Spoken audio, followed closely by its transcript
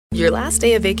Your last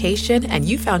day of vacation and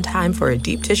you found time for a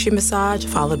deep tissue massage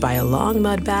followed by a long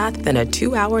mud bath, then a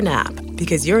 2-hour nap.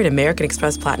 Because you're an American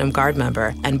Express Platinum Card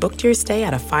member and booked your stay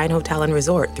at a fine hotel and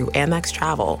resort through Amex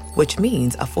Travel, which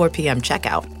means a 4 p.m.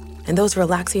 checkout. And those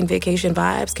relaxing vacation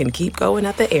vibes can keep going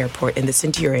at the airport in the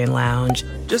Centurion Lounge.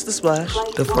 Just a splash.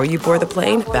 Before you board the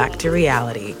plane, back to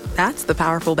reality. That's the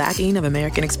powerful backing of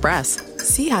American Express.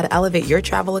 See how to elevate your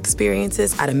travel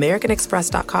experiences at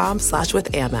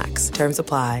americanexpress.com/withAmex. Terms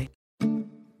apply.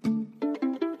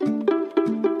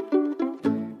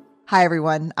 Hi,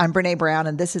 everyone. I'm Brené Brown,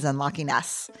 and this is Unlocking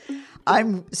Us.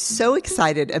 I'm so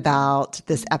excited about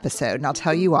this episode, and I'll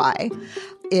tell you why.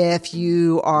 If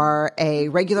you are a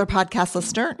regular podcast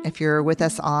listener, if you're with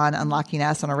us on Unlocking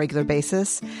Us on a regular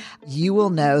basis, you will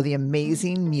know the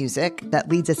amazing music that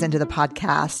leads us into the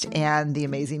podcast and the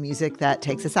amazing music that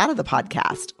takes us out of the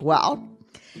podcast. Well,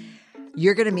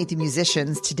 you're going to meet the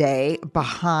musicians today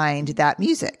behind that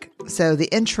music. So the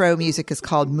intro music is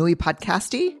called Muy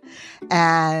Podcasty,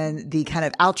 and the kind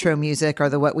of outro music,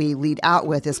 or what we lead out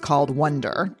with, is called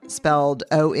Wonder, spelled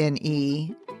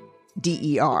Oneder.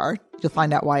 You'll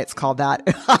find out why it's called that.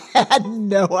 I had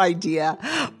no idea.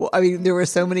 Well, I mean, there were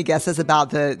so many guesses about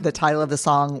the title of the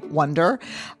song Wonder,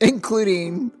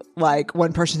 including like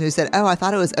one person who said, "Oh, I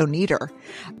thought it was Oneder,"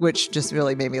 which just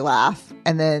really made me laugh.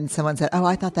 And then someone said, "Oh,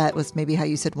 I thought that was maybe how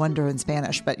you said wonder in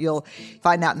Spanish," but you'll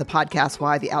find out in the podcast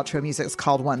why the outro music is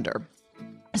called Wonder.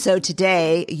 So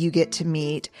today you get to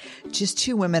meet just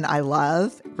two women I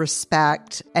love,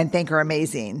 respect, and think are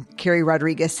amazing, Carrie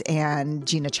Rodriguez and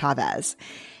Gina Chavez.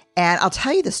 And I'll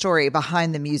tell you the story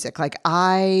behind the music. Like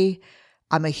to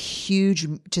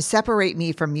separate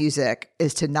me from music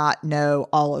is to not know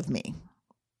all of me.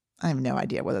 I have no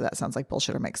idea whether that sounds like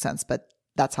bullshit or makes sense, but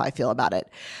that's how I feel about it.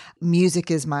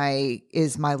 Music is my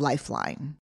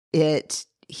lifeline. It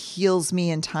heals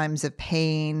me in times of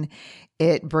pain.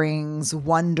 It brings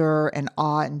wonder and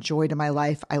awe and joy to my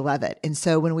life. I love it. And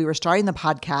so when we were starting the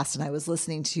podcast and I was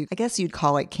listening to, I guess you'd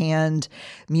call it canned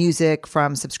music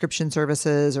from subscription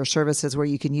services or services where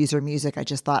you can use their music, I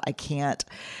just thought, I can't.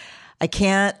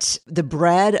 The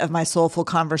bread of my soulful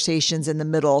conversations in the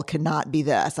middle cannot be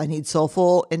this. I need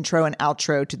soulful intro and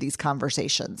outro to these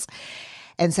conversations.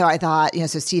 And so I thought,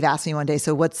 so Steve asked me one day,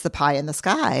 "So what's the pie in the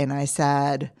sky?" And I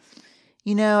said,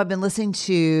 I've been listening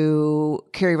to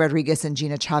Carrie Rodriguez and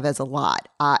Gina Chavez a lot.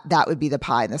 That would be the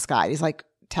pie in the sky. He's like,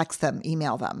 text them,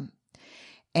 email them.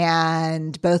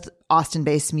 And both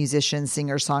Austin-based musicians,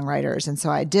 singers, songwriters. And so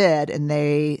I did. And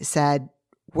they said,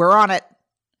 "We're on it."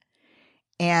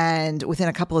 And within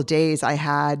a couple of days, I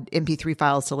had MP3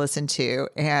 files to listen to.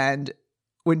 And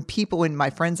when my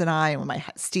friends and I, and when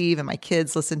Steve and my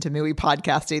kids listened to Muy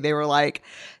Podcasty, they were like,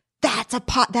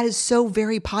 that is so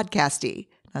very podcasty.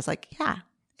 I was like, yeah,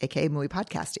 aka Muy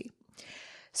Podcasty.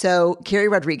 So Carrie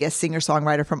Rodriguez,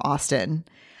 singer-songwriter from Austin,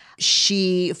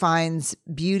 she finds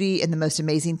beauty in the most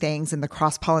amazing things in the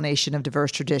cross-pollination of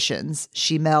diverse traditions.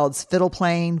 She melds fiddle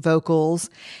playing, vocals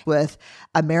with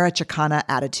Americana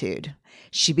attitude.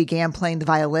 She began playing the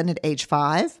violin at age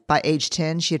 5. By age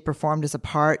 10, she had performed as a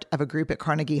part of a group at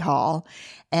Carnegie Hall,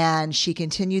 and she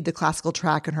continued the classical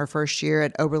track in her first year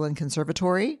at Oberlin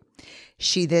Conservatory.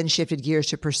 She then shifted gears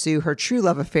to pursue her true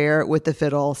love affair with the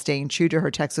fiddle, staying true to her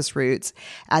Texas roots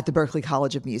at the Berklee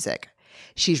College of Music.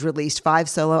 She's released 5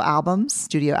 solo albums,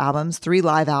 studio albums, 3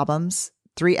 live albums,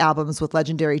 3 albums with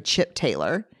legendary Chip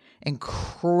Taylor,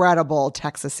 incredible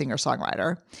Texas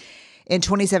singer-songwriter. In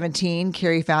 2017,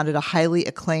 Carrie founded a highly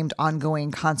acclaimed ongoing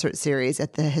concert series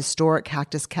at the historic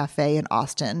Cactus Cafe in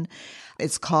Austin.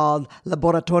 It's called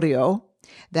Laboratorio,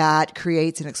 that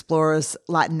creates and explores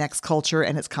Latinx culture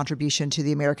and its contribution to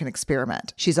the American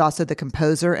experiment. She's also the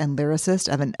composer and lyricist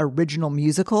of an original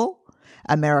musical,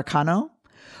 Americano,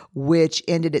 which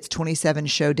ended its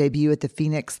 27-show debut at the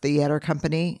Phoenix Theater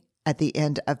Company at the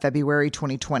end of February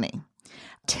 2020.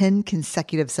 10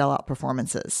 consecutive sellout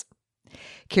performances.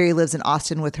 Carrie lives in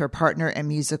Austin with her partner and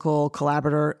musical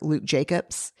collaborator, Luke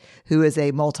Jacobs, who is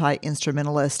a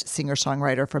multi-instrumentalist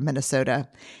singer-songwriter from Minnesota,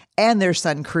 and their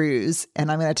son, Cruz. And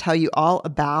I'm going to tell you all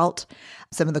about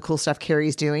some of the cool stuff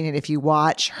Carrie's doing. And if you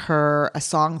watch her A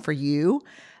Song for You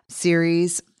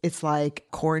series, it's like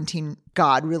quarantine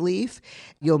God relief.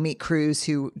 You'll meet Cruz,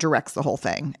 who directs the whole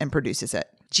thing and produces it.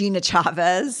 Gina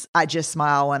Chavez. I just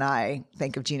smile when I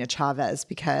think of Gina Chavez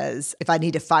because if I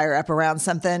need to fire up around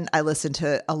something, I listen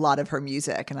to a lot of her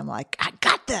music and I'm like, I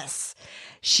got this.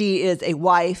 She is a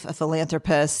wife, a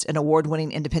philanthropist, an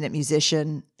award-winning independent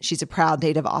musician. She's a proud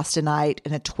native Austinite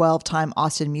and a 12-time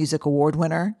Austin Music Award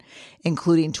winner,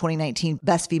 including 2019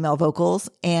 Best Female Vocals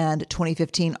and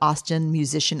 2015 Austin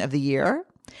Musician of the Year.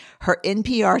 Her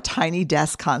NPR Tiny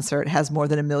Desk concert has more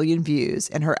than 1 million views,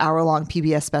 and her hour-long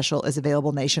PBS special is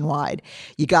available nationwide.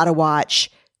 You got to watch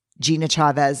Gina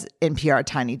Chavez NPR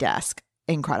Tiny Desk.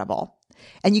 Incredible.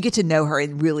 And you get to know her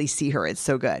and really see her. It's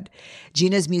so good.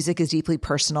 Gina's music is deeply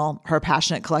personal. Her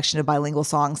passionate collection of bilingual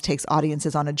songs takes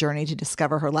audiences on a journey to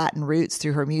discover her Latin roots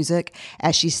through her music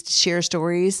as she shares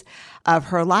stories of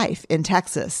her life in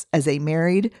Texas as a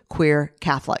married queer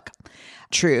Catholic.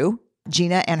 True,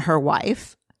 Gina and her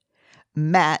wife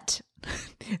met,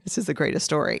 this is the greatest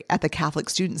story, at the Catholic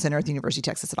Student Center at the University of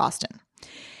Texas at Austin.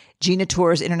 Gina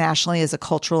tours internationally as a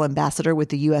cultural ambassador with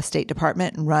the U.S. State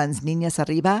Department and runs Niñas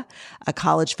Arriba, a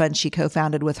college fund she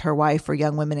co-founded with her wife for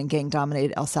young women in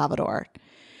gang-dominated El Salvador.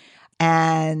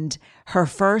 And her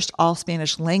first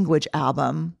all-Spanish language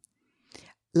album,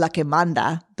 La Que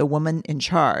Manda, The Woman in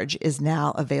Charge, is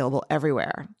now available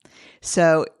everywhere.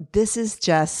 So this is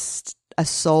just a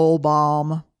soul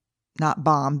balm, not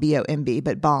bomb, B-O-M-B,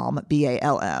 but balm,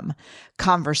 B-A-L-M,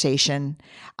 conversation.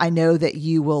 I know that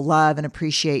you will love and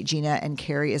appreciate Gina and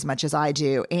Carrie as much as I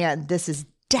do. And this is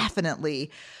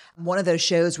definitely one of those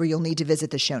shows where you'll need to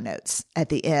visit the show notes at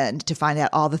the end to find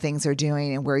out all the things they're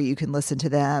doing and where you can listen to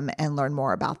them and learn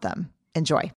more about them.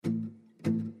 Enjoy.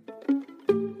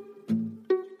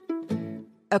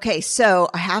 Okay, so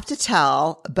I have to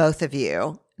tell both of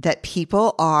you that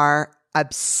people are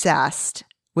obsessed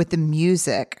with the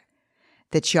music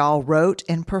that y'all wrote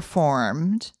and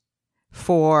performed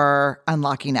for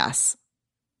Unlocking Us.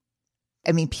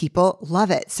 I mean, people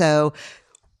love it. So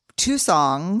 2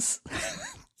 songs.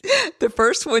 The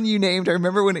first one you named, I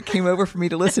remember when it came over for me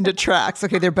to listen to tracks.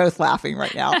 Okay, they're both laughing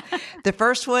right now. The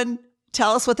first one,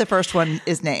 tell us what the first one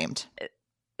is named.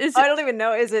 I don't even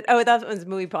know. Is it? Oh, that one's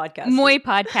Muy Podcast. Muy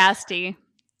Podcasty.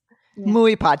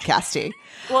 Muy Podcasty.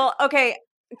 Well, okay.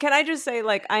 Can I just say,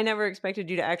 like, I never expected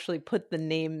you to actually put the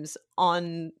names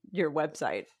on your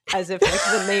website as if like,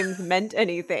 the names meant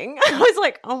anything. I was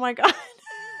like, oh my God.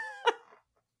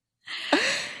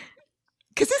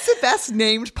 Because it's the best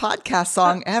named podcast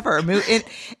song ever. And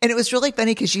it was really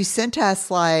funny because you sent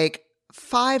us like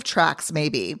 5 tracks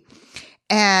maybe.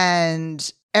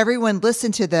 And everyone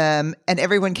listened to them and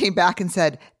everyone came back and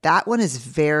said, that one is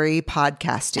very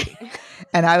podcasty.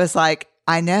 And I was like,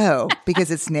 I know,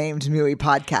 because it's named Muy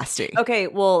Podcasty. Okay,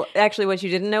 well, actually, what you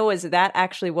didn't know is that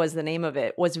actually was the name of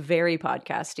it, was Very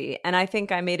Podcasty. And I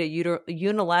think I made a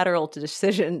unilateral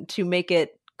decision to make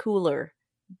it cooler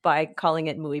by calling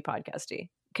it Muy Podcasty.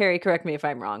 Carrie, correct me if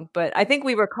I'm wrong, but I think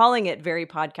we were calling it Very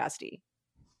Podcasty.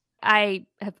 I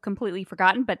have completely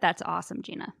forgotten, but that's awesome,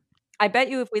 Gina. I bet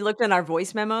you if we looked in our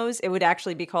voice memos, it would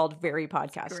actually be called Very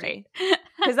Podcasty.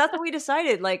 Because that's what we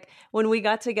decided. Like when we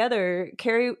got together,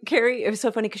 Carrie, it was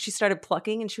so funny because she started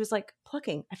plucking and she was like,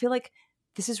 plucking. I feel like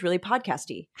this is really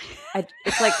podcasty.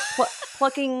 It's like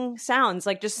plucking sounds,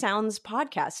 like just sounds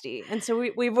podcasty. And so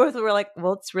we both were like,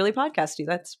 well, it's really podcasty.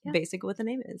 That's basically what the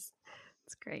name is.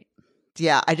 It's great.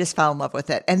 Yeah, I just fell in love with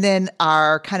it. And then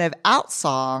our kind of out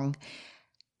song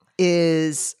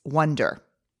is Wonder,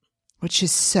 which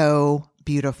is so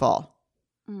beautiful.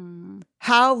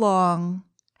 How long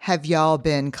have y'all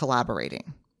been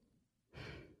collaborating?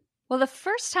 Well, the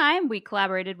first time we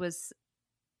collaborated was,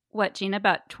 what, Gina,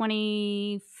 about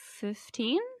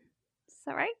 2015? Is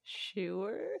that right?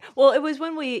 Sure. Well, it was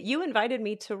when you invited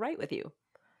me to write with you.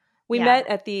 We met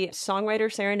at the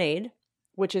Songwriter Serenade,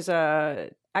 which is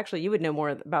actually, you would know more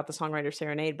about the Songwriter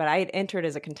Serenade, but I had entered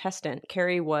as a contestant.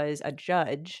 Carrie was a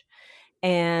judge.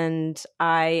 And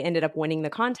I ended up winning the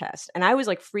contest. And I was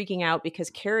like freaking out because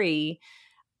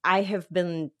I have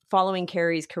been following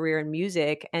Carrie's career in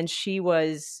music, and she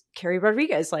was Carrie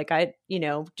Rodriguez. Like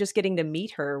just getting to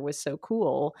meet her was so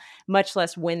cool, much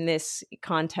less win this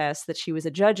contest that she was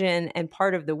a judge in. And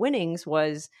part of the winnings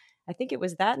was, I think it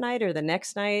was that night or the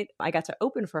next night, I got to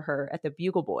open for her at the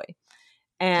Bugle Boy.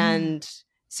 And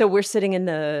so we're sitting in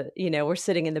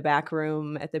the back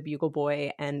room at the Bugle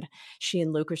Boy, and she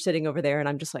and Luke are sitting over there, and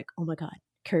I'm just like, oh my God,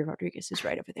 Carrie Rodriguez is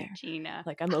right over there. Gina.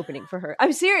 Like I'm opening for her.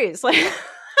 I'm serious. Like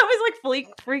I was like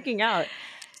freaking out.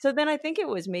 So then I think it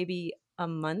was maybe a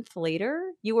month later,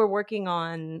 you were working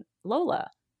on Lola.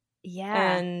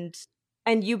 Yeah.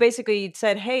 And you basically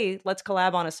said, hey, let's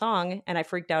collab on a song. And I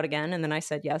freaked out again. And then I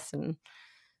said yes. And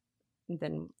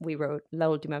then we wrote La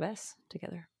Última Vez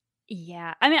together.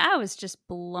 Yeah. I mean, I was just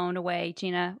blown away,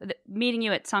 Gina. Meeting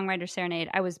you at Songwriter Serenade,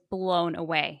 I was blown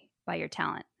away by your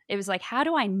talent. It was like, how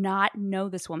do I not know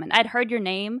this woman? I'd heard your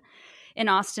name in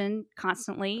Austin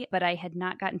constantly, but I had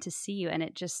not gotten to see you. And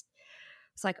it just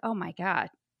was like, oh my God,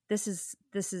 this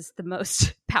is the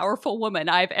most powerful woman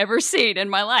I've ever seen in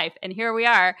my life. And here we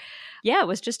are. Yeah, it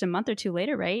was just a month or two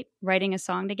later, right? Writing a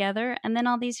song together. And then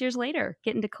all these years later,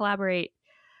 getting to collaborate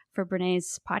for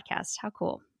Brené's podcast. How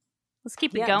cool. Let's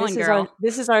keep it going, girl.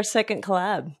 This is our second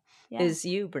collab, is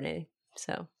you, Brené.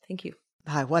 So thank you.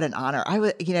 What an honor.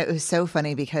 It was so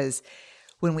funny because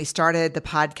when we started the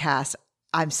podcast,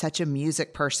 I'm such a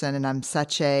music person and I'm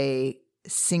such a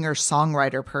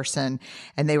singer-songwriter person.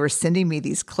 And they were sending me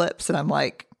these clips and I'm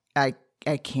like, I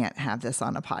can't have this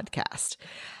on a podcast.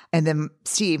 And then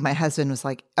Steve, my husband, was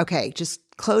like, okay, just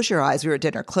close your eyes. We were at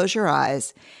dinner. Close your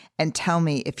eyes and tell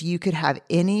me if you could have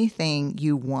anything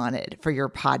you wanted for your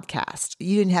podcast.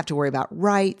 You didn't have to worry about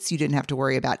rights. You didn't have to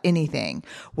worry about anything.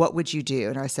 What would you do?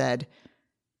 And I said,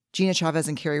 Gina Chavez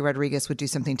and Carrie Rodriguez would do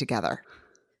something together.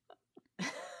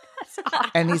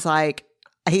 Awesome. And he's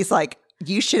like,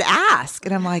 you should ask.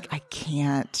 And I'm like, I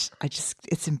can't.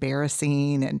 It's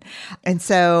embarrassing. And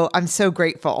so I'm so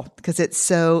grateful because it's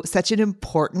such an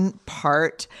important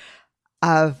part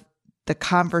of the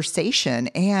conversation.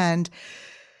 And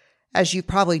as you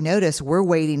probably noticed, we're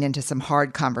wading into some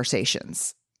hard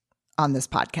conversations on this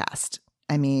podcast.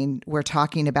 I mean, we're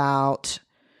talking about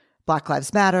Black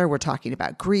Lives Matter. We're talking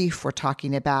about grief. We're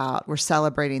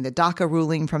celebrating the DACA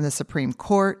ruling from the Supreme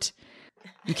Court.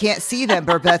 You can't see them,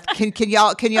 Beth. Can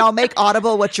y'all make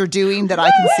audible what you're doing that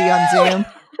I can see on Zoom?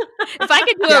 If I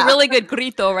could do a really good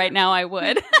grito right now, I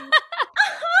would.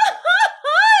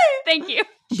 Thank you,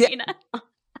 Gina. Yeah.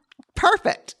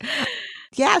 Perfect.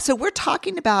 Yeah. So we're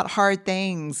talking about hard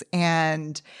things.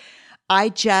 And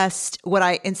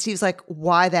and Steve's like,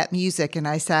 why that music? And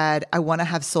I said, I want to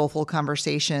have soulful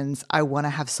conversations. I want to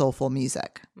have soulful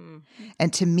music. Mm-hmm.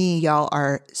 And to me, y'all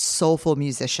are soulful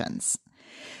musicians.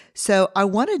 So I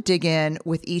want to dig in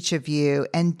with each of you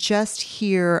and just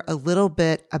hear a little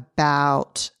bit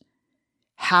about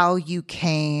how you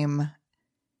came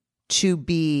to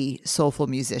be soulful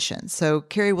musicians. So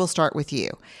Carrie, we'll start with you.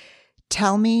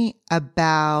 Tell me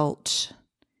about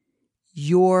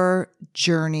your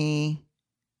journey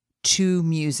to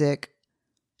music,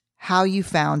 how you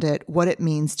found it, what it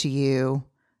means to you.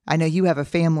 I know you have a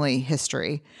family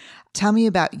history. Tell me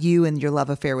about you and your love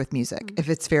affair with music, if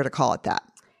it's fair to call it that.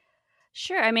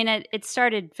 Sure. I mean, it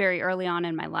started very early on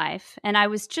in my life, and I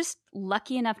was just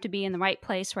lucky enough to be in the right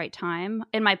place, right time.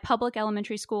 In my public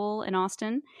elementary school in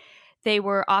Austin, they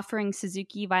were offering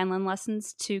Suzuki violin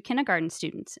lessons to kindergarten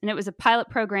students, and it was a pilot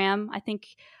program. I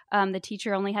think the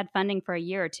teacher only had funding for a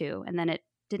year or two, and then it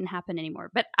didn't happen anymore.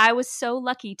 But I was so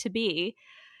lucky to be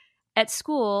at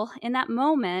school in that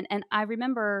moment, and I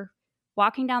remember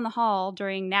walking down the hall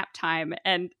during nap time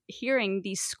and hearing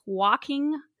these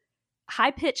squawking,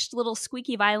 high-pitched little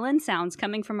squeaky violin sounds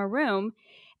coming from a room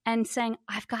and saying,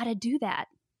 I've got to do that.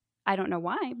 I don't know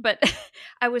why, but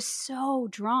I was so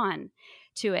drawn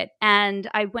to it. And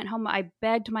I went home, I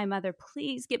begged my mother,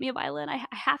 please get me a violin. I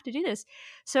have to do this.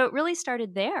 So it really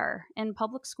started there in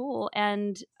public school,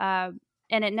 and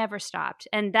it never stopped.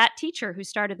 And that teacher who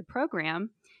started the program,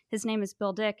 his name is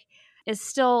Bill Dick, is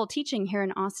still teaching here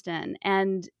in Austin.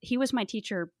 And he was my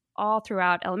teacher all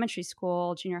throughout elementary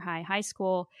school, junior high, high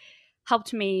school,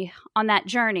 helped me on that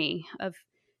journey of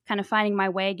kind of finding my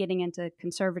way, getting into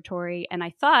conservatory. And I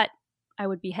thought I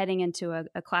would be heading into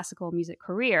a classical music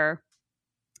career.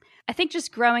 I think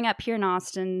just growing up here in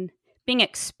Austin, being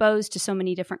exposed to so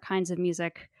many different kinds of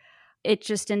music, it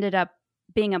just ended up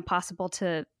being impossible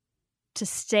to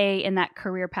stay in that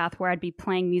career path where I'd be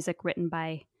playing music written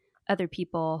by other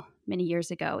people many years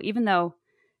ago, even though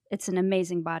it's an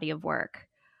amazing body of work.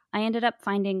 I ended up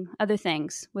finding other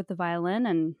things with the violin,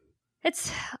 and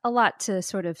it's a lot to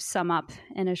sort of sum up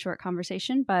in a short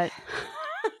conversation, but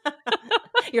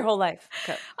your whole life.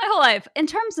 Okay. My whole life. In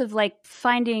terms of like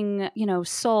finding,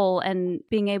 soul and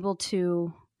being able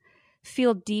to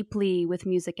feel deeply with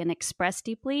music and express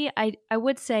deeply, I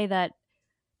would say that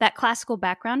classical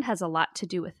background has a lot to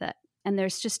do with it. And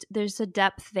there's a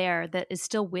depth there that is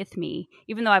still with me,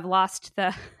 even though I've lost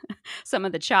some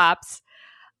of the chops.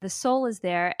 The soul is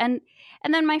there. And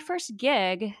then my first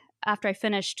gig after I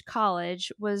finished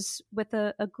college was with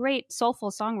a great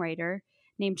soulful songwriter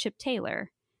named Chip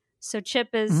Taylor. So Chip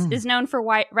is known for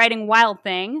writing Wild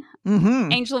Thing,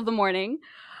 Angel of the Morning,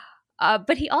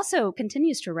 but he also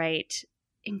continues to write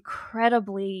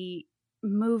incredibly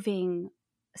moving,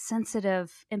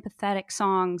 sensitive, empathetic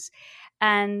songs.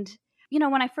 And,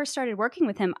 when I first started working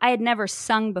with him, I had never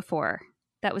sung before.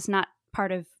 That was not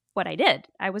part of what I did.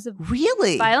 I was a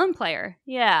violin player.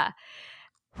 Yeah.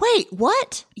 Wait,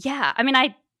 what? Yeah. I mean,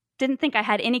 I didn't think I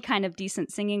had any kind of decent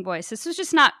singing voice. This was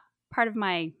just not part of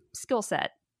my skill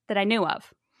set that I knew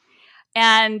of.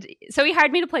 And so he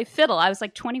hired me to play fiddle. I was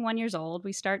like 21 years old.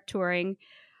 We start touring.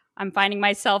 I'm finding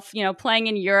myself, playing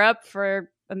in Europe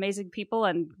for amazing people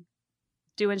and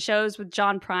doing shows with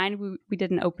John Prine. We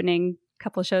did an opening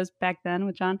couple of shows back then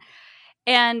with John.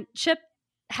 And Chip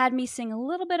had me sing a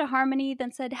little bit of harmony,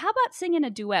 then said, how about singing a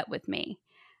duet with me?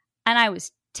 And I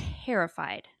was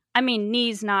terrified. I mean,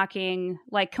 knees knocking,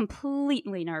 like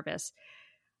completely nervous.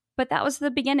 But that was the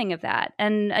beginning of that.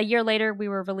 And a year later, we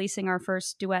were releasing our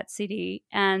first duet CD.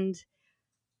 And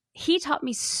he taught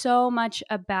me so much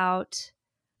about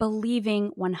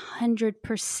believing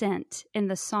 100% in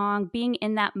the song, being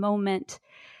in that moment,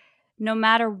 no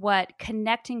matter what,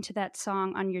 connecting to that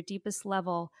song on your deepest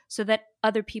level so that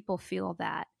other people feel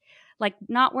that. Like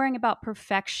not worrying about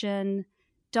perfection.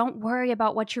 Don't worry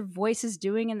about what your voice is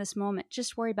doing in this moment.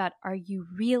 Just worry about, are you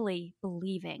really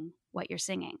believing what you're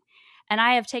singing? And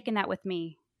I have taken that with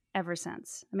me ever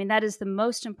since. I mean, that is the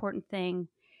most important thing.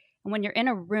 And when you're in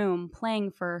a room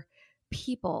playing for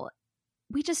people,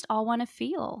 we just all want to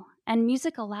feel. And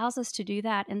music allows us to do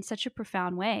that in such a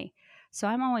profound way. So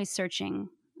I'm always searching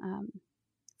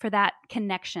for that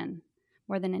connection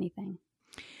more than anything.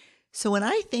 So when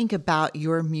I think about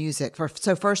your music,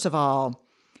 so first of all,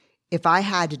 if I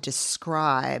had to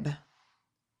describe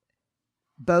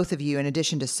both of you, in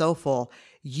addition to soulful,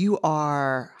 you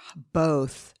are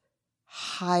both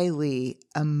highly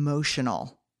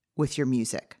emotional with your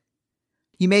music.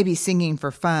 You may be singing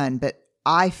for fun, but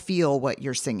I feel what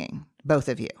you're singing, both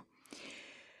of you.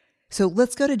 So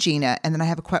let's go to Gina, and then I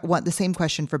have the same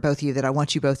question for both of you that I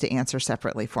want you both to answer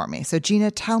separately for me. So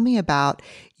Gina, tell me about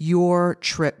your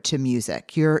trip to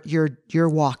music, your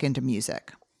walk into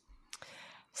music.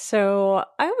 So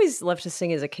I always loved to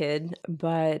sing as a kid,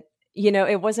 but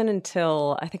it wasn't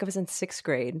until I think I was in 6th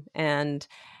grade, and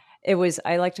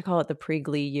I like to call it the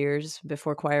pre-Glee years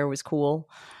before choir was cool.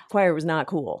 Choir was not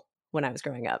cool when I was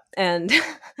growing up. And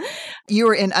you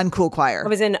were in uncool choir. I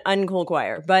was in uncool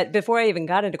choir. But before I even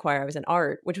got into choir, I was in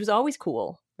art, which was always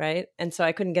cool, right? And so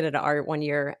I couldn't get into art one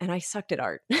year, and I sucked at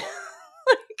art.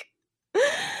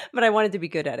 But I wanted to be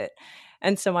good at it.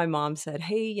 And so my mom said,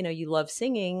 hey, you love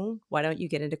singing. Why don't you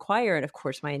get into choir? And of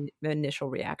course, my initial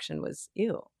reaction was,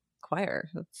 ew, choir.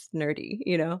 That's nerdy,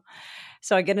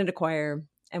 So I get into choir.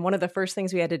 And one of the first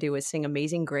things we had to do was sing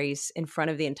Amazing Grace in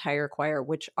front of the entire choir,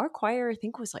 which our choir, I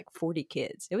think, was like 40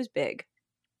 kids. It was big.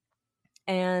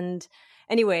 And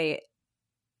anyway,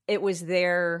 it was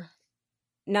there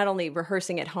not only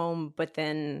rehearsing at home, but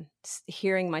then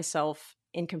hearing myself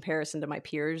in comparison to my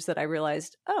peers that I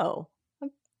realized, oh,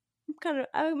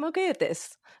 I'm okay at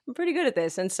this. I'm pretty good at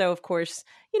this. And so, of course,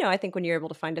 I think when you're able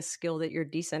to find a skill that you're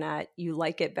decent at, you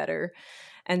like it better.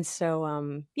 And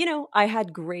so, I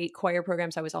had great choir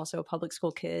programs. I was also a public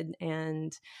school kid,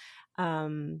 and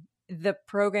the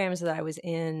programs that I was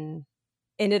in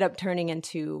ended up turning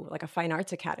into like a fine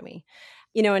arts academy,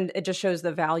 and it just shows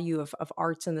the value of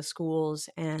arts in the schools.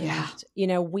 And,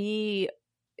 we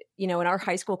in our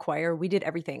high school choir, we did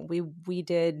everything. We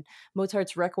did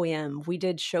Mozart's Requiem. We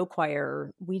did show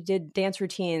choir. We did dance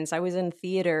routines. I was in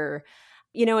theater,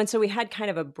 and so we had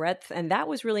kind of a breadth, and that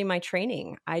was really my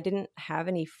training. I didn't have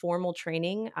any formal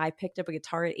training. I picked up a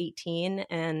guitar at 18,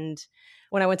 and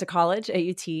when I went to college at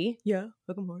UT,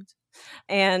 hook 'em horns,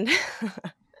 and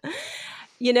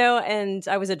and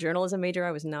I was a journalism major.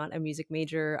 I was not a music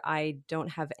major. I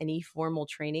don't have any formal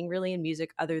training really in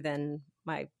music other than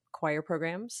my choir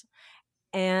programs.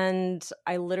 And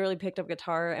I literally picked up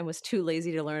guitar and was too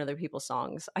lazy to learn other people's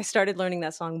songs. I started learning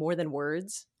that song more than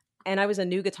words. And I was a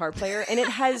new guitar player, and it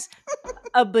has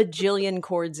a bajillion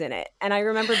chords in it. And I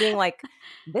remember being like,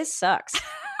 this sucks.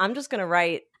 I'm just going to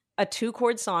write a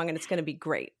 2-chord song and it's going to be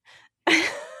great.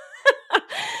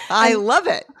 I love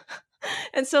it.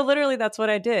 And so literally that's what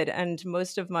I did. And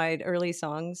most of my early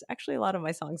songs, actually a lot of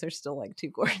my songs are still like 2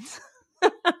 chords.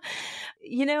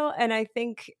 And I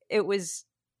think it was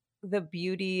the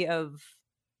beauty of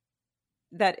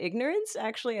that ignorance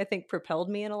actually, I think, propelled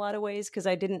me in a lot of ways, because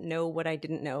I didn't know what I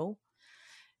didn't know.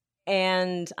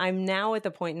 And I'm now at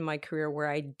the point in my career where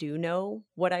I do know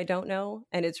what I don't know.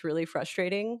 And it's really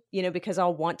frustrating, because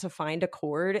I'll want to find a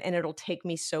chord and it'll take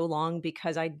me so long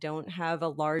because I don't have a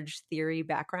large theory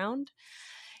background.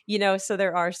 So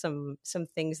there are some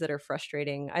things that are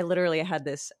frustrating. I literally had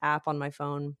this app on my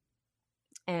phone.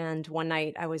 And one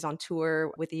night I was on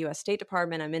tour with the US State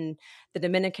Department. I'm in the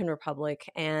Dominican Republic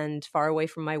and far away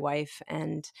from my wife.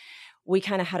 And we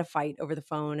kind of had a fight over the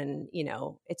phone. And,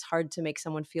 it's hard to make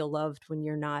someone feel loved when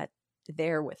you're not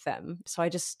there with them. So I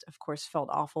just, of course, felt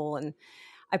awful. And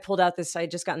I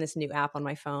had just gotten this new app on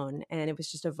my phone, and it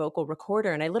was just a vocal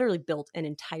recorder. And I literally built an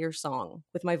entire song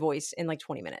with my voice in like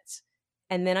 20 minutes.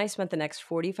 And then I spent the next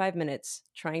 45 minutes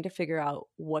trying to figure out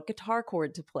what guitar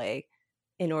chord to play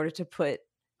in order to put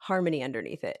harmony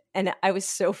underneath it. And I was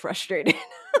so frustrated.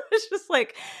 I was just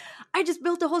like, I just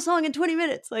built a whole song in 20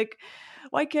 minutes. Like,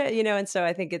 why can't, and so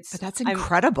I think But that's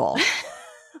incredible.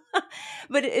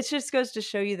 But it just goes to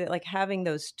show you that like having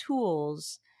those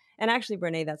tools, and actually,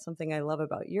 Brené, that's something I love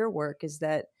about your work, is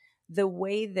that the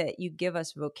way that you give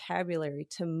us vocabulary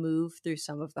to move through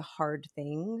some of the hard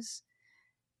things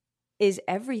is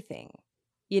everything.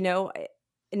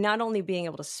 Not only being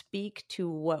able to speak to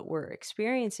what we're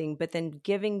experiencing, but then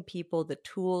giving people the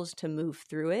tools to move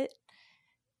through it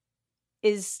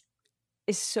is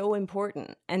so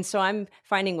important. And so I'm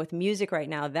finding with music right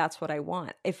now, that's what I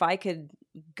want. If I could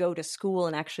go to school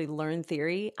and actually learn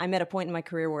theory, I'm at a point in my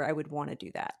career where I would want to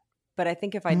do that. But I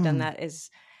think if I'd done that as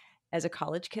a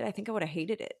college kid, I think I would have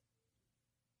hated it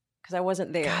because I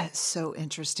wasn't there. God, it's so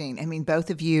interesting. I mean, both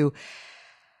of you,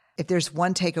 if there's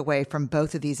one takeaway from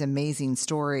both of these amazing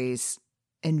stories,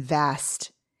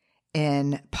 invest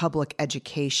in public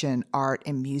education, art,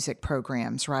 and music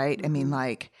programs, right? Mm-hmm. I mean,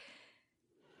 like,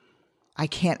 I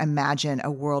can't imagine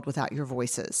a world without your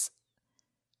voices.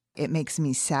 It makes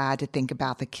me sad to think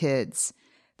about the kids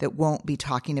that won't be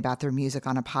talking about their music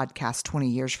on a podcast 20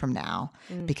 years from now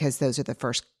because those are the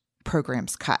first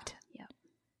programs cut.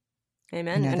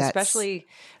 Amen. And especially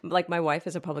like my wife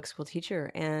is a public school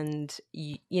teacher, and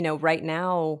right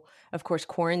now, of course,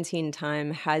 quarantine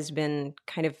time has been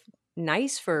kind of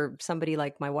nice for somebody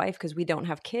like my wife because we don't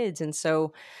have kids. And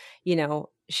so,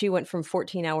 she went from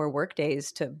 14-hour work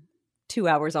days to 2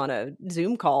 hours on a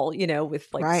Zoom call, with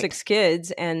like 6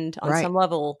 kids, and on some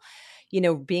level,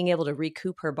 being able to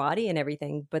recoup her body and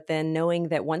everything, but then knowing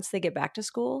that once they get back to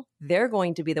school, they're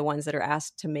going to be the ones that are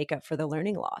asked to make up for the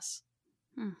learning loss.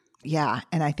 Yeah.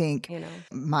 And I think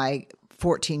my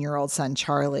 14-year-old son,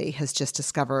 Charlie, has just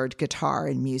discovered guitar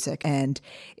and music, and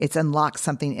it's unlocked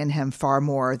something in him far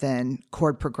more than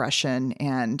chord progression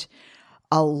and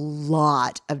a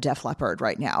lot of Def Leppard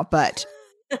right now. But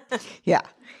yeah.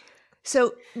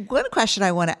 So one question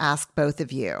I want to ask both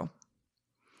of you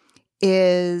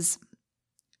is,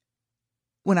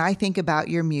 when I think about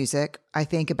your music, I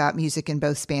think about music in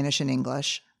both Spanish and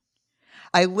English.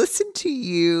 I listen to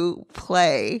you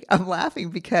play. I'm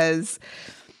laughing because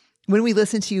when we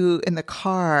listen to you in the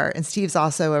car, and Steve's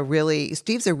a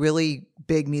really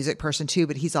big music person too,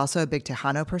 but he's also a big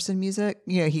Tejano person music.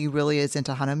 He really is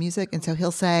into Tejano music. And so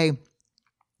he'll say,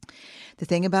 the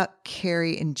thing about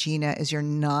Carrie and Gina is you're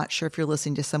not sure if you're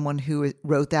listening to someone who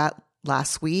wrote that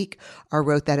last week or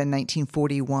wrote that in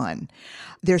 1941.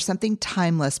 There's something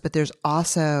timeless, but there's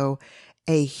also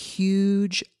a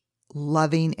huge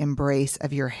loving embrace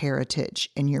of your heritage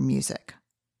in your music.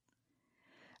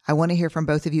 I want to hear from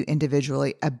both of you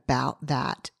individually about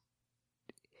that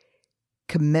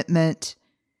commitment,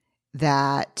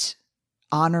 that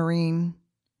honoring,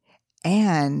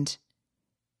 and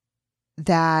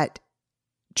that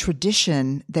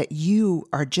tradition that you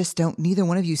are neither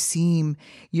one of you seem,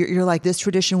 you're like, this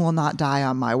tradition will not die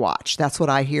on my watch. That's what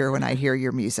I hear when I hear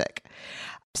your music.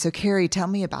 So Carrie, tell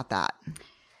me about that.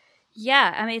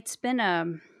 Yeah, I mean, it's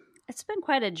been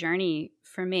quite a journey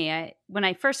for me. When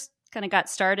I first kind of got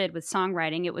started with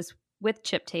songwriting, it was with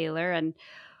Chip Taylor, and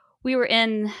we were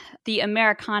in the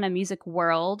Americana music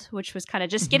world, which was kind of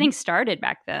just getting started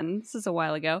back then. This is a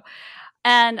while ago.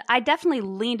 And I definitely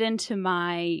leaned into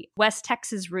my West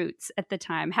Texas roots at the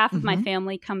time. Half of my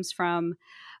family comes from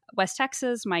West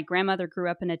Texas. My grandmother grew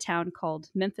up in a town called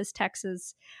Memphis,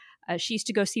 Texas. She used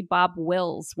to go see Bob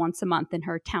Wills once a month in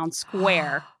her town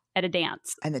square at a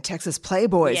dance. And the Texas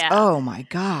Playboys. Yeah. Oh my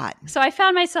God. So I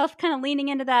found myself kind of leaning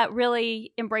into that,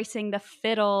 really embracing the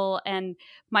fiddle. And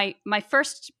my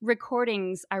first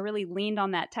recordings, I really leaned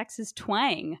on that Texas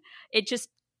twang. It just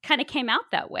kind of came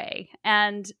out that way.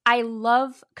 And I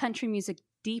love country music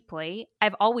deeply.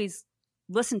 I've always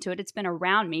listened to it. It's been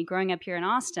around me growing up here in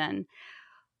Austin.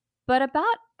 But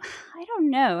about, I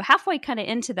don't know, halfway kind of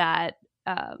into that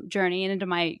journey and into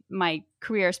my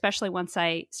career, especially once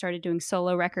I started doing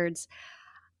solo records,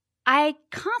 I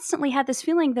constantly had this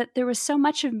feeling that there was so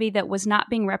much of me that was not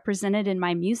being represented in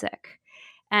my music.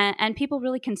 And people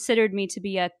really considered me to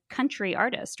be a country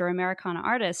artist or Americana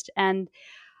artist. And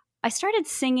I started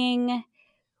singing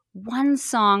one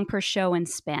song per show in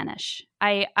Spanish.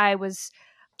 I was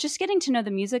just getting to know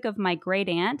the music of my great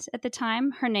aunt at the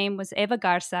time. Her name was Eva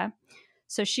Garza.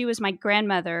 So she was my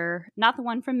grandmother, not the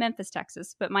one from Memphis,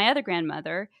 Texas, but my other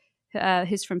grandmother,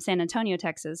 who's from San Antonio,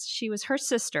 Texas. She was her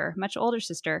sister, much older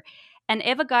sister. And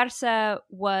Eva Garza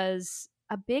was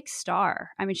a big star.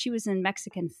 I mean, she was in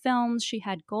Mexican films. She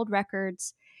had gold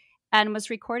records. and was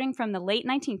recording from the late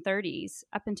 1930s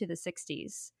up into the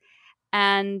 60s.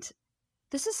 And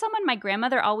this is someone my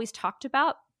grandmother always talked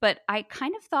about, but I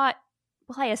kind of thought,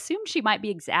 well, I assumed she might be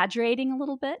exaggerating a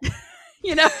little bit,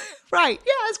 you know? Right.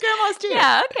 Yeah, as grandmas do.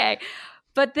 Yeah, okay.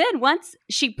 But then once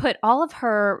she put all of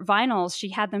her vinyls, she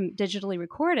had them digitally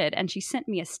recorded, and she sent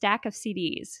me a stack of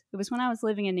CDs. It was when I was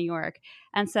living in New York,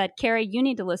 and said, Carrie, you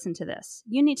need to listen to this.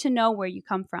 You need to know where you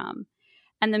come from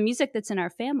and the music that's in our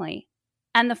family.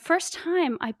 And the first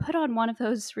time I put on one of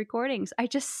those recordings, I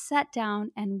just sat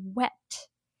down and wept.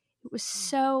 It was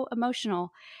so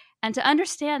emotional. And to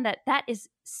understand that that is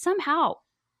somehow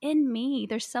in me,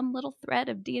 there's some little thread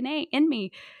of DNA in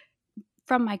me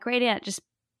from my great aunt, just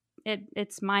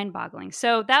it's mind-boggling.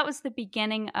 So that was the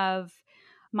beginning of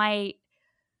my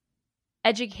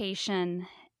education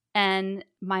and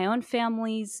my own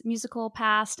family's musical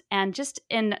past, and just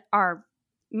in our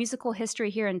musical history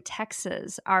here in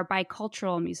Texas, our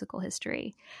bicultural musical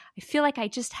history. I feel like I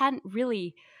just hadn't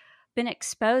really been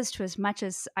exposed to as much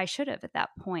as I should have at that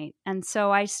point. And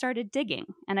so I started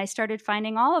digging, and I started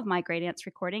finding all of my great aunt's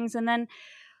recordings, and then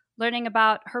learning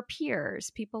about her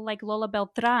peers, people like Lola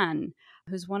Beltran,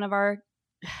 who's one of our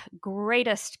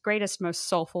greatest, most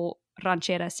soulful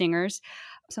ranchera singers.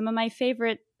 Some of my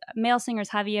favorite male singers,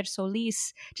 Javier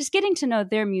Solis, just getting to know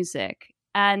their music,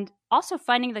 and also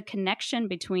finding the connection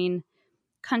between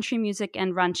country music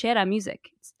and ranchera music.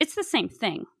 It's the same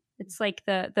thing. It's like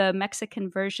the Mexican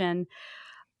version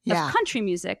of country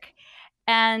music.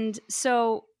 And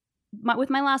so with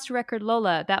my last record,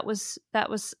 Lola, that was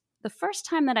the first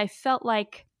time that I felt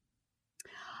like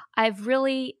I've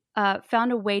really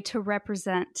found a way to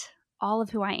represent all of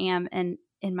who I am in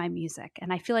my music.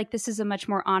 And I feel like this is a much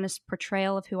more honest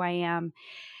portrayal of who I am.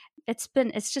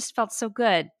 It's just felt so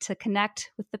good to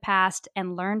connect with the past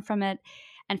and learn from it,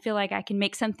 and feel like I can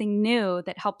make something new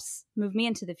that helps move me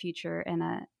into the future in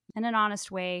an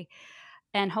honest way,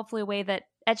 and hopefully a way that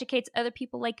educates other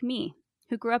people like me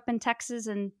who grew up in Texas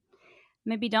and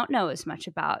maybe don't know as much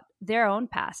about their own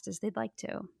past as they'd like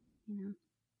to. You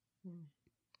know?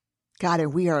 God,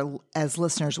 and we are, as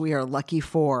listeners, we are lucky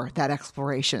for that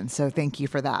exploration. So thank you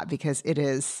for that, because it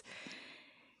is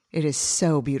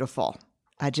so beautiful.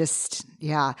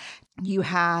 You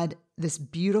had this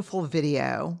beautiful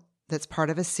video that's part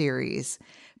of a series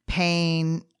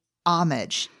paying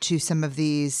homage to some of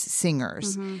these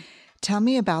singers. Mm-hmm. Tell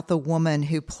me about the woman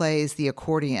who plays the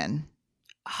accordion.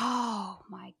 Oh,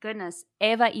 my goodness.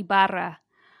 Eva Ibarra.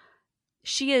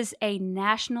 She is a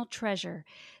national treasure.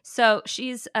 So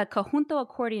she's a conjunto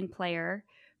accordion player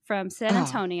from San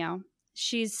Antonio.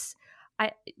 She's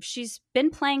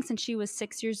been playing since she was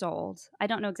 6 years old. I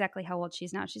don't know exactly how old she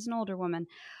is now. She's an older woman.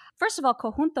 First of all,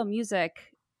 conjunto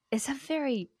music is a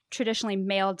very traditionally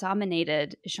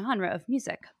male-dominated genre of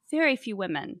music. Very few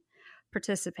women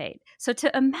participate. So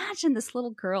to imagine this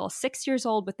little girl, 6 years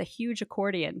old, with a huge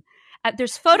accordion.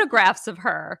 There's photographs of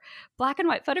her, black and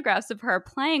white photographs of her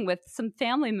playing with some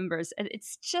family members. And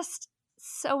it's just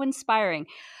so inspiring.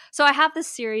 So I have this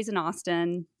series in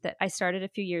Austin that I started a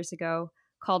few years ago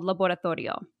called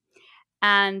Laboratorio.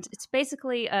 And it's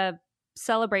basically a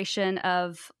celebration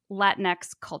of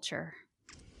Latinx culture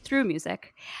through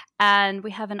music. And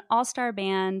we have an all-star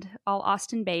band, all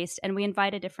Austin-based, and we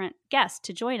invite a different guest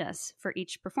to join us for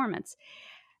each performance.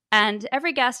 And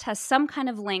every guest has some kind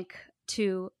of link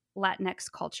to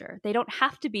Latinx culture. They don't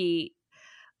have to be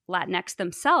Latinx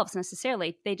themselves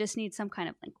necessarily. They just need some kind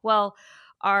of link. Well,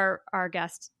 our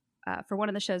guest for one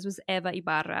of the shows was Eva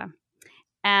Ibarra.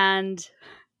 And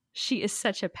she is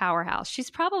such a powerhouse. She's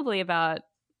probably about,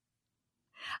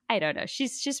 I don't know,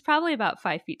 she's probably about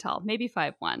 5 feet tall, maybe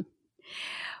 5'1".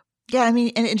 Yeah, I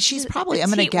mean, and she's probably, I'm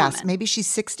going to guess, woman. Maybe she's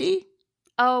 60?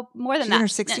 Oh, more than she's that. In her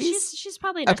 60s? No, she's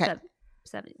probably in her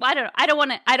 70s. Well, I don't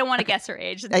want to guess her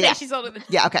age. Yeah. She's older than.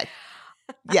 Yeah, okay.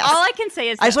 Yes. All I can say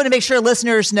is I just want to make sure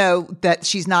listeners know that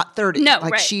she's not 30. No,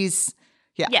 like right. She's,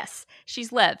 yeah. Yes,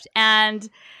 she's lived. And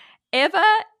Eva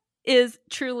is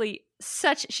truly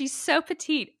she's so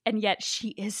petite, and yet she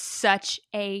is such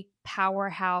a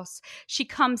powerhouse. She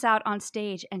comes out on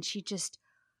stage and she just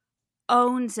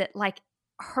owns it. Like,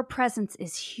 her presence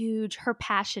is huge. Her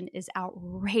passion is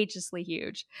outrageously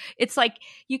huge. It's like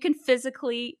you can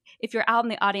physically, if you're out in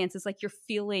the audience, it's like you're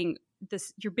feeling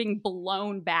this, you're being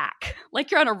blown back,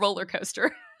 like you're on a roller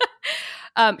coaster.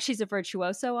 She's a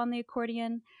virtuoso on the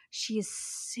accordion. She is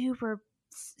super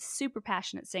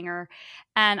passionate singer.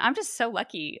 And I'm just so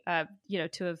lucky,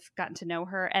 to have gotten to know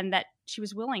her, and that she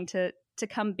was willing to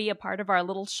come be a part of our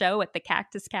little show at the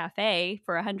Cactus Cafe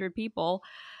for 100 people.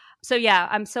 So yeah,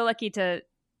 I'm so lucky to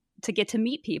get to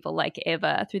meet people like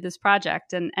Eva through this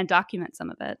project and document some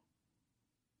of it.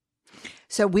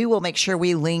 So we will make sure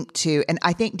we link to, and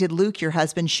I think, did Luke, your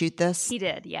husband, shoot this? He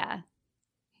did, yeah.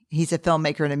 He's a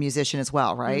filmmaker and a musician as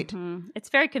well, right? Mm-hmm. It's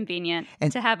very convenient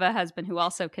to have a husband who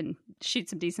also can shoot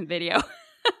some decent video.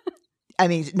 I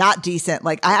mean, not decent.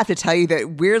 Like, I have to tell you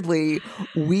that weirdly,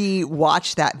 we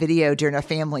watched that video during a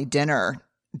family dinner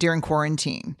during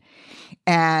quarantine.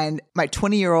 And my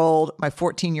 20-year-old, my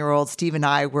 14-year-old, Steve and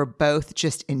I were both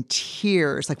just in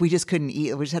tears. Like, we just couldn't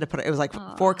eat. We just had to put it was like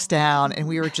forks down. And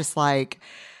we were just like,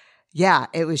 yeah,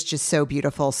 it was just so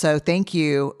beautiful. So thank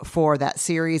you for that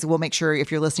series. We'll make sure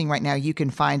if you're listening right now, you can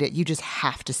find it. You just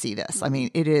have to see this. I mean,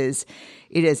 it is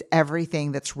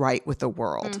everything that's right with the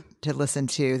world to listen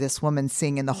to this woman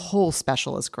sing, and the whole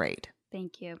special is great.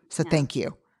 Thank you. So thank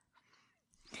you.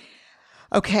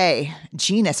 Okay,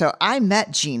 Gina. So I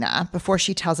met Gina before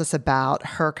she tells us about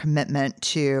her commitment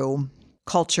to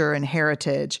culture and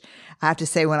heritage. I have to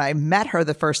say, when I met her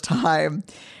the first time,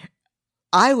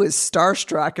 I was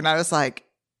starstruck, and I was like,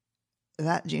 "Is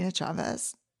that Gina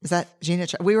Chavez? Is that Gina?"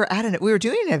 We were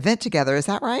doing an event together. Is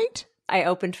that right? I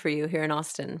opened for you here in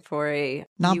Austin for a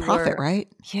nonprofit, right?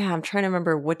 Yeah, I'm trying to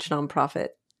remember which nonprofit,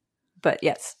 but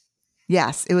yes,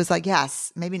 it was like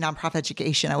maybe nonprofit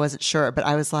education. I wasn't sure, but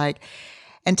I was like,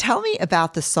 and tell me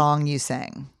about the song you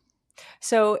sang.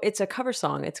 So it's a cover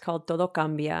song. It's called Todo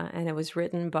Cambia, and it was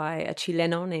written by a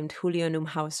Chileno named Julio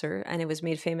Numhauser, and it was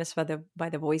made famous by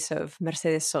the voice of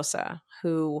Mercedes Sosa,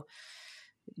 who,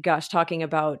 gosh, talking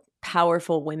about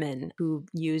powerful women who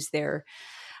use their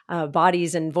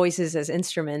bodies and voices as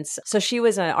instruments. So she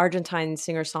was an Argentine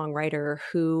singer-songwriter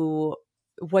who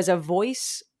was a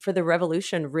voice for the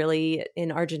revolution, really,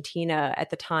 in Argentina at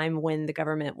the time when the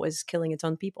government was killing its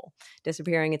own people,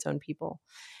 disappearing its own people.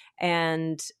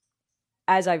 And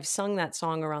as I've sung that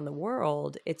song around the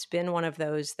world, it's been one of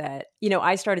those that,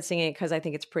 I started singing it because I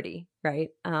think it's pretty, right?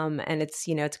 And it's,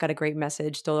 it's got a great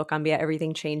message, todo cambia,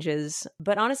 everything changes.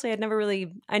 But honestly,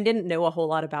 I didn't know a whole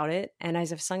lot about it. And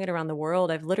as I've sung it around the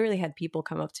world, I've literally had people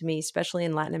come up to me, especially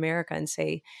in Latin America, and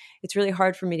say, it's really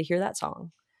hard for me to hear that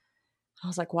song. I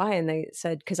was like, why? And they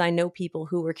said, because I know people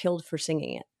who were killed for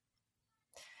singing it.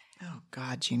 Oh,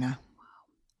 God, Gina.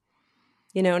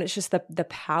 And it's just the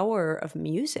power of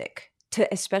music.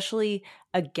 Especially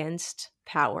against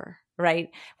power, right?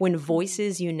 When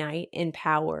voices unite in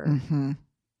power,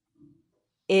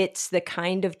 it's the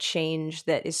kind of change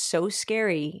that is so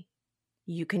scary,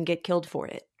 you can get killed for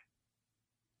it.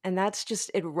 And that's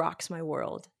just, it rocks my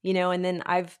world, and then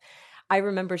I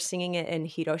remember singing it in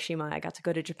Hiroshima. I got to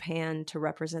go to Japan to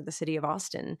represent the city of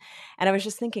Austin. And I was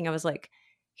just thinking, I was like,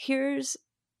 here's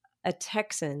a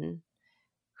Texan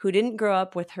who didn't grow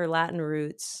up with her Latin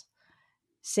roots,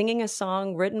 singing a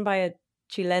song written by a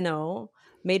Chileno,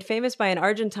 made famous by an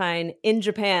Argentine in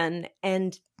Japan,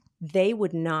 and they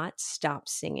would not stop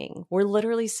singing. We're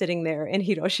literally sitting there in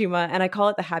Hiroshima, and I call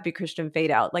it the happy Christian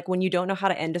fade out. Like when you don't know how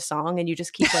to end a song and you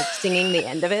just keep like singing the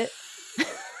end of it. That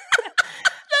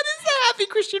is the happy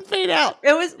Christian fade out.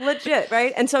 It was legit,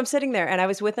 right? And so I'm sitting there, and I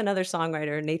was with another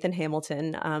songwriter, Nathan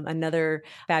Hamilton, another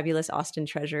fabulous Austin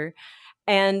treasure.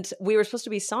 And we were supposed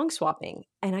to be song swapping.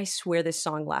 And I swear this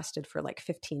song lasted for like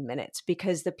 15 minutes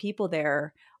because the people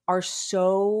there are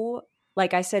so,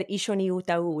 like I said, Isho ni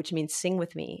utau, which means sing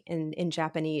with me in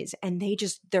Japanese. And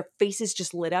their faces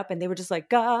just lit up, and they were just like,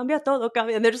 cambia todo,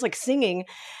 cambia. And they're just like singing.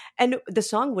 And the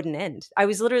song wouldn't end. I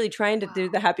was literally trying to do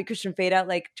the happy Christian fade out,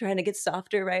 like trying to get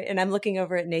softer, right? And I'm looking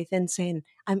over at Nathan saying,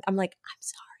 I'm like, I'm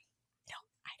sorry. No,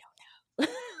 I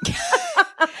don't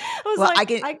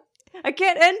know. I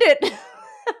can't end it.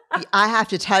 I have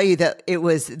to tell you that it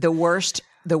was the worst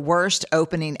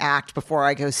opening act before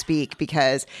I go speak,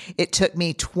 because it took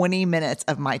me 20 minutes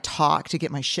of my talk to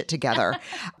get my shit together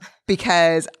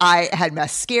because I had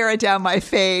mascara down my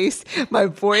face. My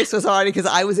voice was already, because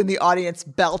I was in the audience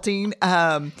belting.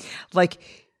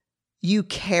 You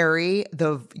carry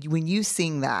when you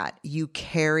sing that, you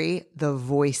carry the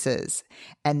voices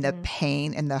and the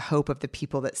pain and the hope of the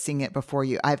people that sing it before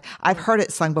you. I've heard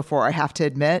it sung before, I have to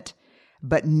admit,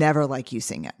 but never like you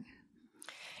sing it.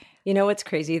 You know what's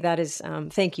crazy? That is,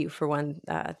 thank you for one.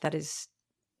 That is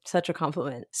such a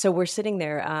compliment. So we're sitting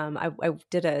there. I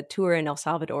did a tour in El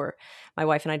Salvador. My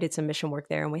wife and I did some mission work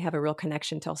there, and we have a real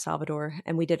connection to El Salvador.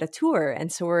 And we did a tour.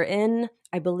 And so we're in,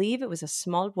 I believe it was a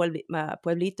small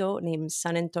pueblito named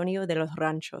San Antonio de los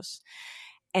Ranchos.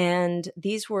 And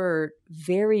these were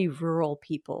very rural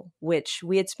people, which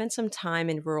we had spent some time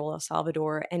in rural El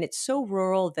Salvador. And it's so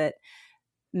rural that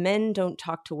men don't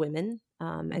talk to women,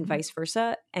 and vice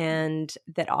versa. And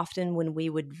that often when we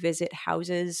would visit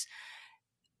houses,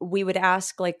 we would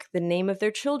ask like the name of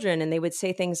their children, and they would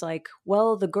say things like,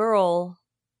 well, the girl,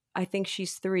 I think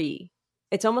she's 3.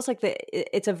 It's almost like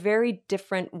it's a very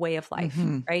different way of life,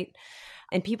 right?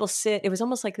 And people it was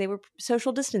almost like they were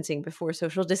social distancing before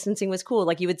social distancing was cool.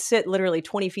 Like you would sit literally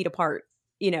 20 feet apart,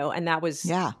 and that was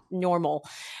normal.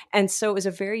 And so it was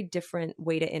a very different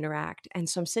way to interact. And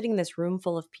so I'm sitting in this room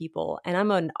full of people and I'm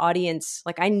an audience,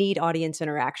 like I need audience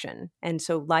interaction. And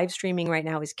so live streaming right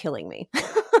now is killing me.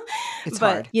 It's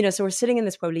hard. So we're sitting in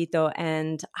this pueblito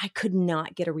and I could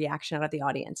not get a reaction out of the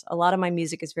audience. A lot of my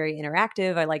music is very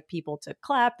interactive. I like people to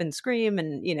clap and scream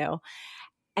and,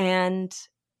 and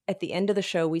at the end of the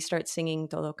show, we start singing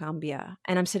Todo Cambia.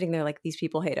 And I'm sitting there like, these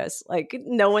people hate us. Like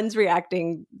no one's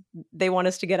reacting. They want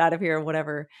us to get out of here or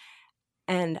whatever.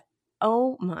 And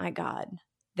oh my God,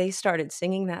 they started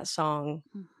singing that song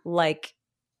like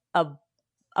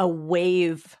a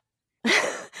wave.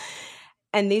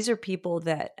 And these are people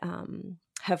that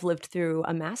have lived through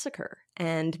a massacre.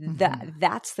 And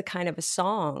that's the kind of a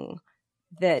song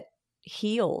that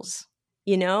heals,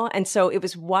 And so it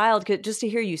was wild just to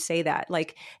hear you say that.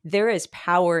 Like there is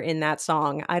power in that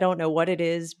song. I don't know what it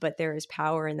is, but there is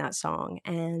power in that song.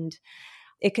 And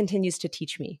it continues to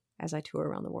teach me as I tour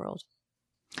around the world.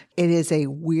 It is a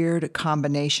weird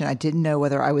combination. I didn't know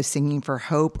whether I was singing for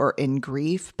hope or in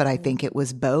grief, but I think it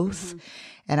was both.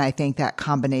 And I think that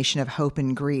combination of hope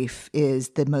and grief is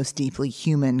the most deeply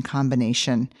human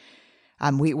combination.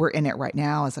 We're in it right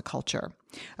now as a culture.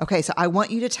 Okay, so I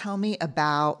want you to tell me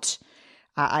about,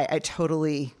 I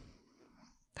totally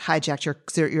hijacked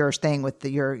your thing with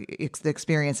the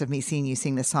experience of me seeing you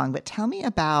sing this song, but tell me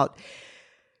about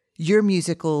your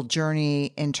musical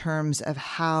journey in terms of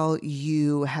how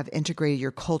you have integrated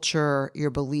your culture,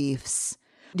 your beliefs.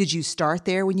 Did you start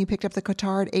there when you picked up the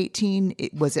guitar at 18?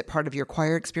 Was it part of your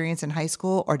choir experience in high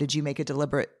school, or did you make a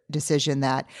deliberate decision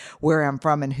that where I'm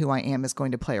from and who I am is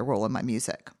going to play a role in my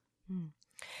music?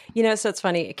 So it's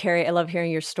funny, Carrie, I love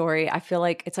hearing your story. I feel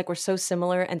like it's like we're so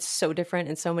similar and so different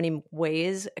in so many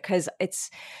ways because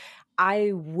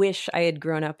I wish I had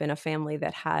grown up in a family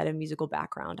that had a musical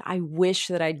background. I wish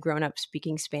that I'd grown up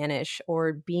speaking Spanish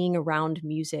or being around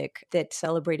music that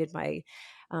celebrated my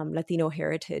Latino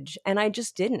heritage. And I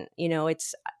just didn't,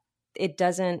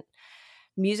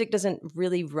 music doesn't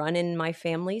really run in my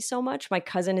family so much. My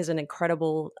cousin is an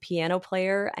incredible piano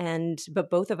player but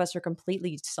both of us are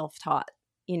completely self-taught,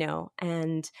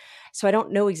 and so I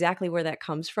don't know exactly where that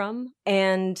comes from.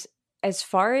 And as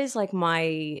far as like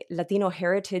my Latino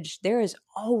heritage, there has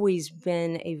always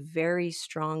been a very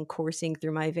strong coursing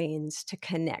through my veins to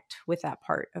connect with that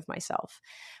part of myself.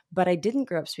 But I didn't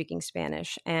grow up speaking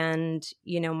Spanish. And,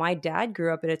 my dad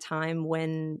grew up at a time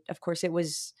when, of course, it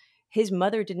was his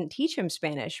mother didn't teach him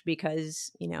Spanish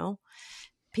because,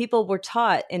 people were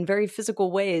taught in very physical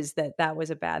ways that was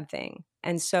a bad thing.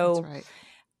 And so, That's right.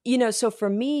 So for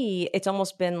me, it's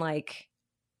almost been like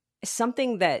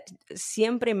something that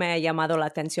siempre me ha llamado la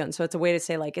atención. So it's a way to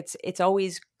say like it's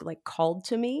always like called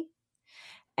to me.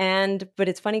 But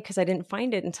it's funny because I didn't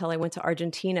find it until I went to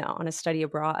Argentina on a study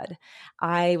abroad.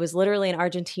 I was literally in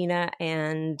Argentina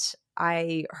and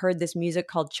I heard this music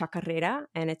called chacarrera,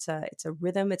 and it's a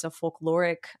rhythm, it's a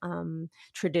folkloric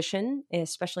tradition,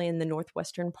 especially in the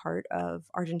northwestern part of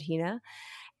Argentina.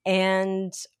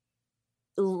 And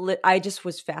I just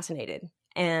was fascinated.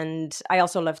 And I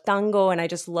also love tango, and I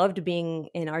just loved being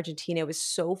in Argentina. It was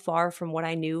so far from what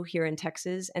I knew here in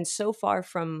Texas and so far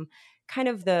from kind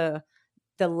of the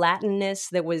Latinness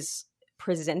that was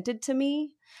presented to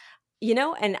me,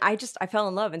 and I fell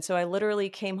in love. And so I literally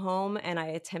came home and I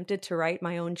attempted to write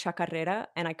my own chacarrera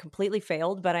and I completely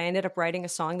failed, but I ended up writing a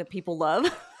song that people love.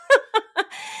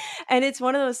 And it's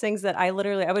one of those things that I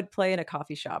would play in a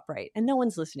coffee shop, right? And no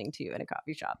one's listening to you in a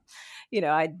coffee shop.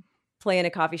 I'd play in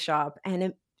a coffee shop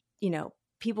and,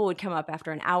 people would come up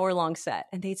after an hour-long set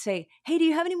and they'd say, "Hey, do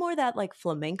you have any more of that like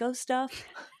flamenco stuff?"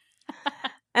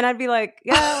 And I'd be like,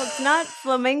 "Yeah, well, it's not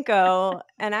flamenco.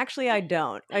 And actually, I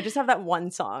don't. I just have that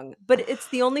one song. But it's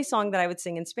the only song that I would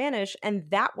sing in Spanish. And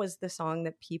that was the song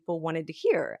that people wanted to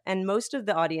hear. And most of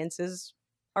the audiences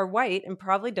are white and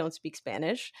probably don't speak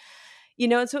Spanish.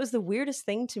 And so it was the weirdest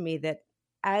thing to me that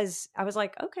as I was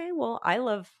like, okay, well, I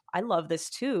love this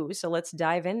too. So let's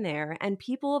dive in there. And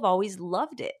people have always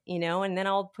loved it, and then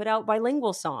I'll put out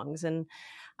bilingual songs. And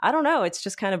I don't know, it's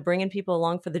just kind of bringing people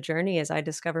along for the journey as I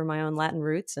discover my own Latin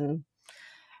roots, and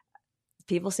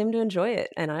people seem to enjoy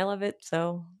it and I love it.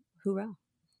 So hoorah.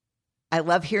 I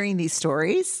love hearing these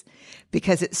stories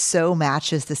because it so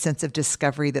matches the sense of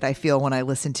discovery that I feel when I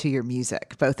listen to your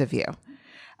music, both of you.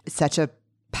 It's such a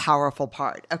powerful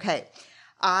part. Okay.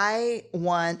 I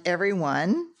want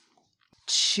everyone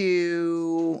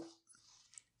to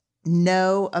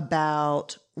know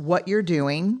about what you're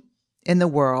doing in the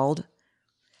world,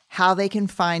 how they can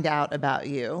find out about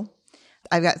you.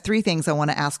 I've got 3 things I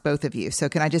want to ask both of you. So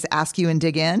can I just ask you and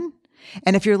dig in?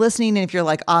 And if you're listening and if you're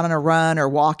like on a run or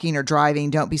walking or driving,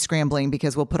 don't be scrambling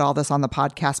because we'll put all this on the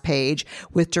podcast page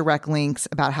with direct links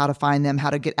about how to find them, how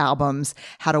to get albums,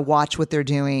 how to watch what they're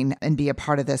doing and be a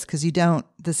part of this. Because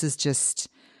this is just,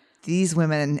 these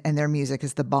women and their music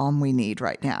is the balm we need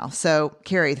right now. So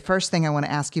Carrie, the first thing I want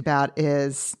to ask you about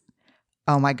is,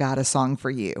 oh my God, A Song for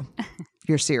You,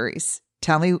 your series.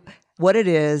 Tell me what it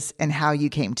is and how you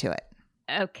came to it.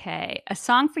 Okay. A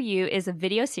Song for You is a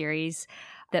video series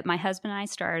that my husband and I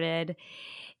started.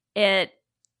 It's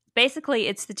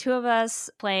the two of us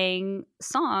playing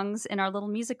songs in our little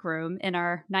music room in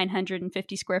our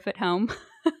 950 square foot home.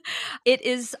 It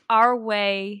is our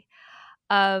way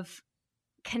of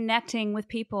connecting with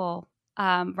people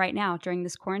right now during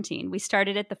this quarantine. We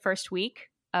started it the first week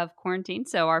of quarantine.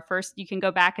 So you can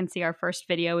go back and see our first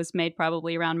video was made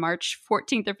probably around March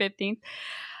 14th or 15th.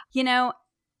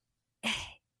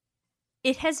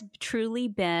 It has truly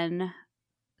been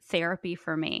therapy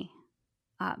for me,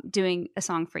 doing A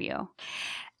Song for You.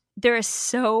 There is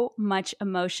so much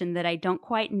emotion that I don't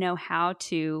quite know how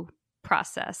to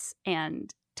process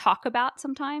and talk about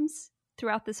sometimes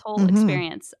throughout this whole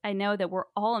experience. I know that we're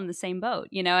all in the same boat,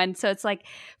 and so it's like,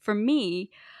 for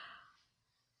me,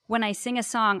 when I sing a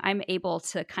song, I'm able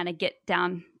to kind of get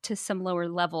down to some lower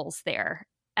levels there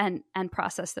and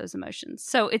process those emotions.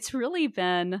 So it's really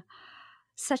been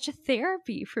such a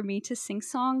therapy for me to sing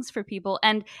songs for people.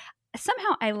 And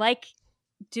somehow I like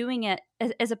doing it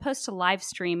as opposed to live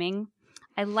streaming.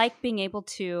 I like being able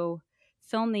to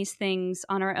film these things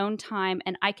on our own time,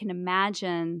 and I can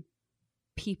imagine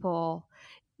people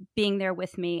being there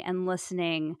with me and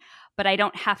listening, but I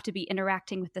don't have to be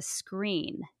interacting with the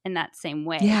screen in that same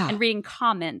way and reading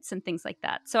comments and things like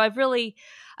that. So I've really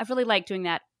liked doing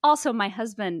that. Also, my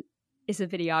husband is a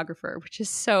videographer, which is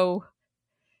so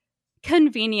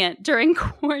convenient during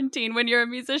quarantine when you're a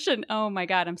musician. Oh my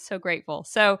God, I'm so grateful.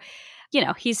 So,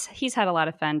 he's had a lot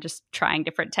of fun just trying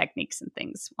different techniques and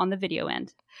things on the video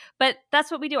end. But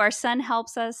that's what we do. Our son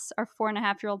helps us, our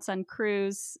 4.5-year-old son,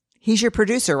 Cruz. He's your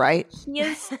producer, right? He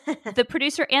is the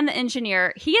producer and the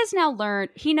engineer. He has now learned,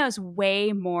 he knows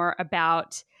way more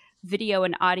about video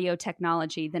and audio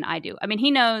technology than I do. I mean,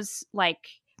 he knows like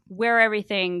where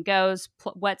everything goes,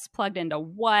 what's plugged into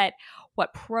what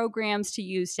programs to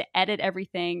use to edit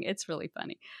everything. It's really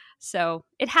funny. So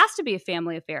it has to be a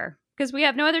family affair because we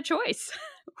have no other choice.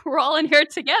 We're all in here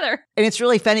together. And it's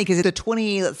really funny because the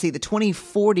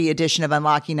 2040 edition of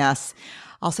Unlocking Us,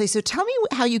 I'll say, so tell me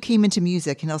how you came into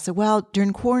music. And I'll say, well, during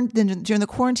the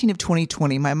quarantine of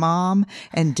 2020, my mom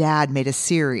and dad made a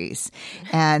series.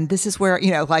 And this is where,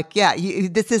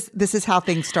 this is how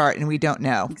things start and we don't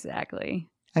know. Exactly.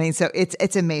 I mean, so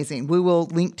it's amazing. We will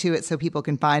link to it so people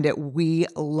can find it. We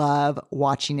love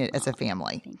watching it as a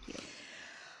family. Thank you.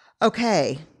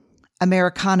 Okay.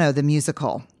 Americano, the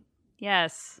musical.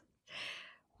 Yes.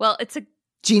 Well, it's a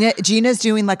Gina's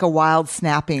doing like a wild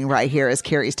snapping right here as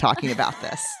Carrie's talking about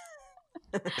this.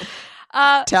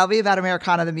 Tell me about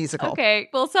Americano, the musical. Okay.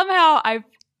 Well, somehow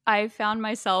I found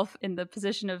myself in the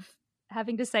position of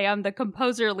having to say I'm the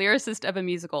composer lyricist of a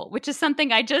musical, which is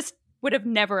something I just would have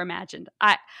never imagined.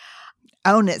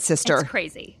 Own it, sister. It's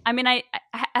crazy. I mean,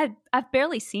 I've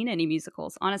barely seen any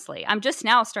musicals, honestly. I'm just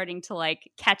now starting to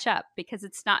like catch up because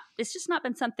it's just not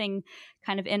been something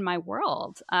kind of in my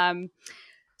world.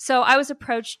 So I was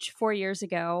approached 4 years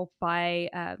ago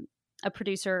by a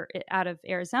producer out of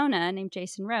Arizona named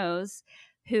Jason Rose,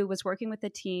 who was working with a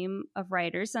team of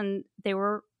writers, and they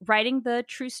were writing the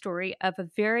true story of a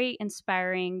very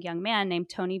inspiring young man named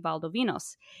Tony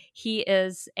Valdovinos. He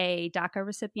is a DACA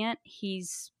recipient.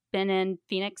 He's been in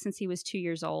Phoenix since he was 2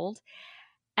 years old.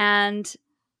 And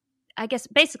I guess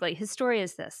basically his story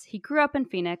is this. He grew up in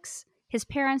Phoenix. His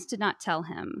parents did not tell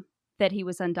him that he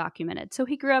was undocumented. So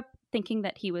he grew up thinking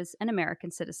that he was an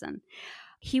American citizen.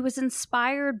 He was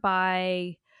inspired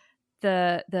by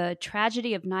the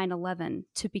tragedy of 9/11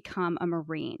 to become a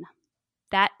Marine.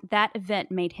 That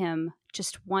event made him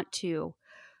just want to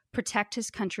protect his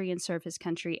country and serve his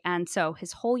country. And so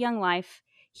his whole young life,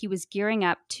 he was gearing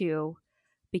up to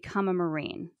become a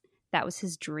Marine. That was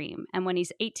his dream. And when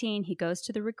he's 18, he goes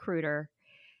to the recruiter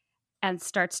and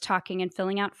starts talking and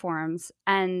filling out forms.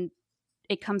 And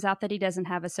it comes out that he doesn't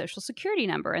have a social security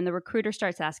number. And the recruiter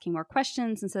starts asking more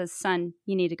questions and says, son,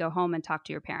 you need to go home and talk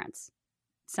to your parents.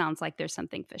 Sounds like there's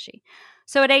something fishy.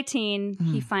 So at 18,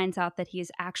 he finds out that he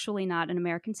is actually not an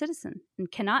American citizen and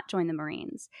cannot join the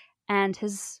Marines. And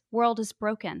his world is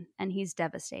broken and he's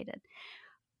devastated.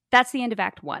 That's the end of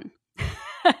Act 1.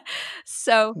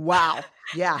 So wow.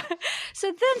 Yeah. So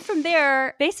then from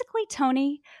there, basically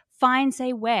Tony finds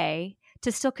a way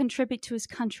to still contribute to his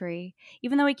country,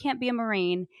 even though he can't be a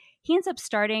Marine. He ends up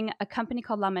starting a company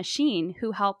called La Machine,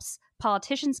 who helps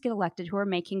politicians get elected who are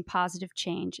making positive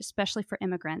change, especially for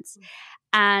immigrants.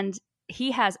 And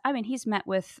he's met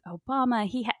with Obama.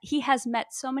 He has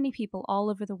met so many people all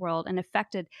over the world and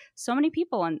affected so many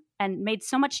people and made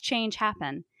so much change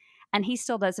happen. And he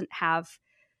still doesn't have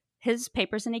his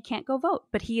papers and he can't go vote,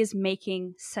 but he is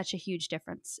making such a huge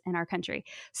difference in our country.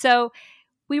 So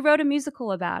we wrote a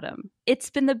musical about him. It's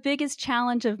been the biggest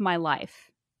challenge of my life.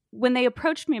 When they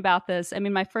approached me about this, I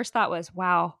mean, my first thought was,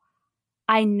 wow,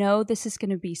 I know this is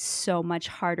going to be so much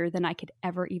harder than I could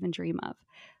ever even dream of.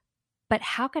 But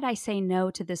how could I say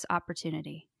no to this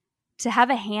opportunity? To have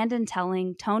a hand in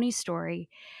telling Tony's story.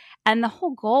 And the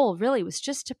whole goal really was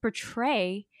just to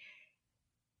portray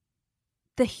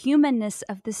the humanness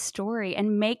of this story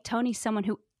and make Tony someone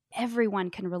who everyone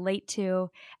can relate to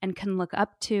and can look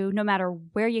up to, no matter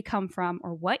where you come from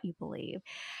or what you believe.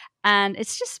 And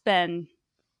it's been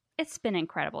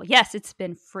incredible. Yes, it's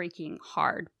been freaking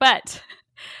hard, but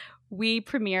we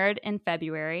premiered in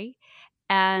February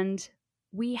and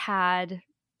we had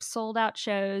sold out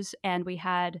shows and we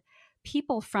had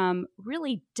people from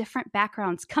really different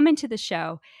backgrounds coming to the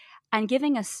show and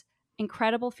giving us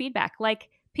incredible feedback. Like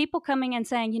people coming and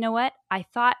saying, you know what, I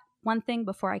thought one thing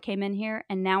before I came in here,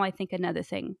 and now I think another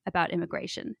thing about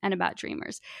immigration and about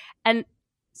dreamers. And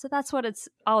so that's what it's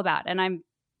all about. And I'm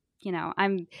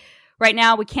right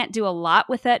now we can't do a lot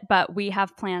with it, but we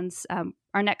have plans.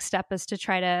 Our next step is to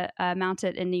try to mount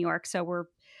it in New York. So we're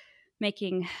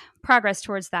making progress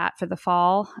towards that for the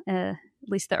fall, at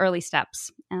least the early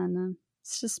steps. And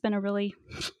it's just been a really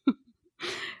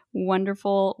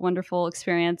wonderful, wonderful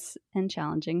experience and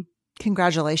challenging.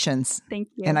 Congratulations. Thank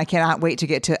you. And I cannot wait to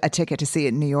get to a ticket to see it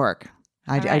in New York.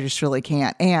 I just really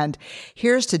can't. And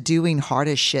here's to doing hard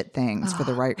as shit things for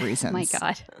the right reasons. My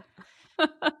God.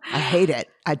 I hate it.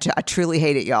 I truly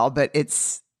hate it, y'all, but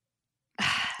it's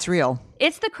real.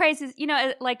 It's the craziest,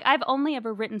 like I've only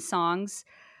ever written songs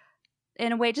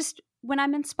in a way just when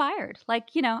I'm inspired, like,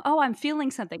 I'm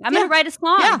feeling something. I'm going to write a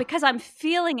song because I'm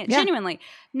feeling it genuinely.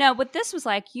 No, but this was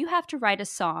like, you have to write a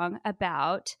song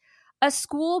about a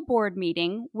school board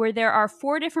meeting where there are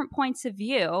 4 different points of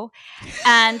view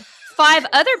and 5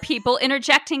 other people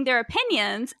interjecting their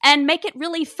opinions and make it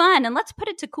really fun. And let's put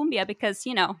it to cumbia because,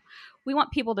 we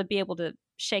want people to be able to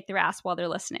shake their ass while they're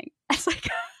listening. It's like,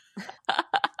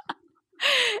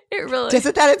 it really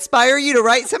doesn't that inspire you to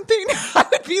write something? I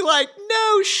would be like,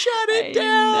 no, shut it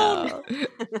down.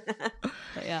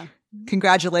 But yeah.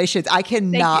 Congratulations. I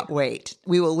cannot wait.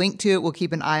 We will link to it. We'll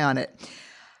keep an eye on it.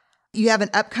 You have an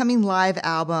upcoming live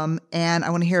album, and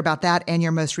I want to hear about that and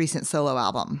your most recent solo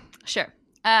album. Sure.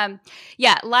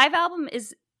 Live album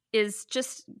is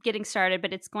just getting started,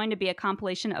 but it's going to be a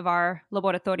compilation of our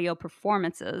Laboratorio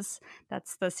performances.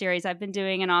 That's the series I've been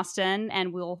doing in Austin,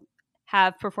 and we'll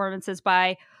have performances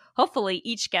by hopefully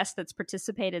each guest that's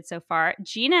participated so far.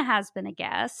 Gina has been a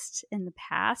guest in the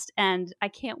past, and I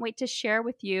can't wait to share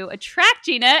with you a track,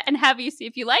 Gina, and have you see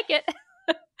if you like it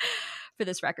for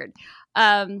this record.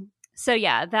 So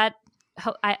yeah,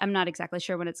 I'm not exactly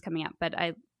sure when it's coming out, but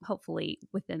I hopefully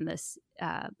within this,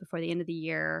 before the end of the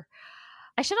year.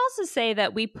 I should also say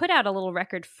that we put out a little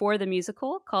record for the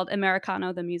musical called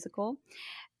Americano the Musical.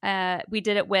 We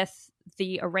did it with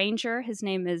the arranger. His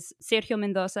name is Sergio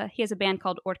Mendoza. He has a band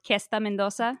called Orquesta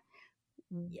Mendoza.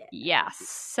 Yeah,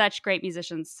 such great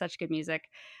musicians, such good music.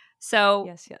 So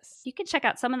yes, you can check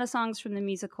out some of the songs from the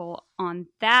musical on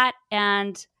that.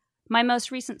 And my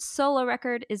most recent solo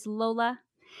record is Lola.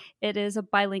 It is a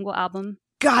bilingual album.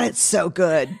 God, it's so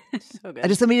good. So good.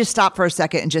 Let me just stop for a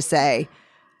second and just say,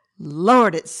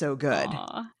 Lord, it's so good.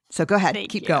 Aww. So go ahead. Thank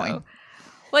Keep you. going.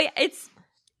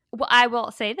 Well, I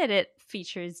will say that it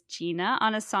features Gina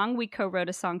on a song. We co-wrote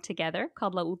a song together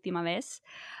called La Última Vez.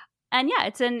 And yeah,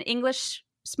 it's in English,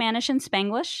 Spanish, and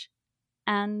Spanglish.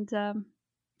 And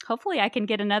hopefully I can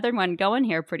get another one going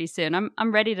here pretty soon.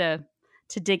 I'm ready to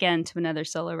dig into another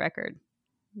solo record.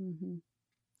 Mm-hmm.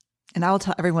 And I will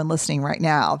tell everyone listening right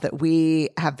now that we've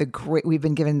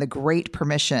been given the great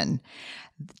permission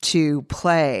to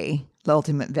play La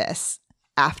Última Vez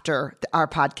after our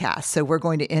podcast. So we're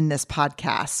going to end this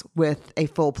podcast with a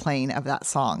full playing of that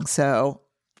song. So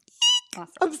awesome.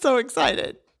 I'm so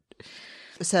excited.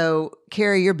 So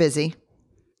Carrie, you're busy.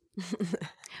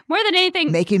 More than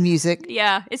anything. Making music.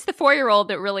 Yeah. It's the 4-year-old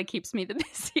that really keeps me the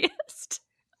busiest.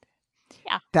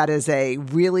 Yeah. That is a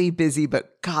really busy,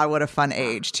 but God, what a fun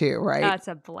age too, right? Oh, it's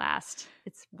a blast.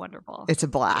 It's wonderful. It's a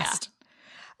blast.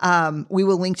 We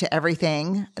will link to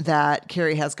everything that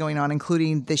Carrie has going on,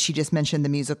 including she just mentioned the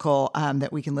musical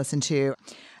that we can listen to.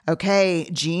 Okay,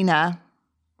 Gina.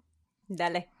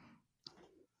 Dale.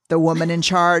 The woman in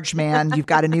charge, man. You've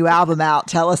got a new album out.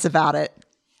 Tell us about it.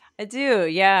 I do,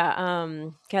 yeah.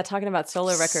 Talking about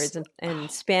solo records in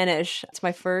Spanish. It's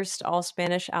my first all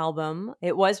Spanish album.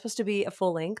 It was supposed to be a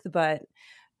full length, but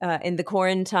in the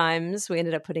quarantine times, we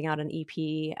ended up putting out an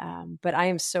EP. But I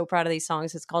am so proud of these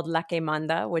songs. It's called La Que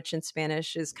Manda, which in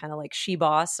Spanish is kind of like she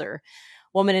boss or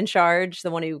woman in charge, the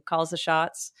one who calls the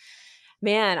shots.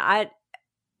 Man,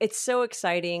 it's so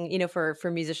exciting,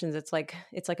 for musicians. It's like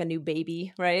a new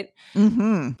baby, right?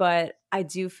 Mm-hmm. But I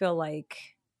do feel like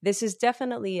this is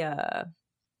definitely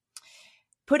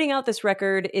putting out this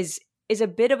record is a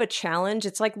bit of a challenge.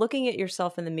 It's like looking at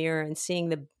yourself in the mirror and seeing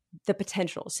the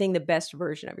potential, seeing the best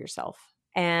version of yourself,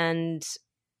 and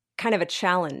kind of a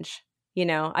challenge.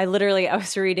 I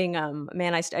was reading,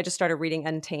 I just started reading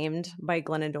Untamed by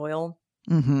Glennon Doyle.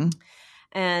 Mm-hmm.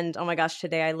 And oh my gosh,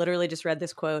 today I literally just read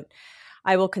this quote: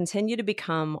 "I will continue to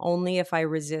become only if I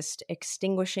resist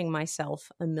extinguishing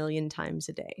myself 1,000,000 times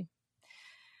a day."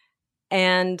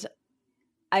 And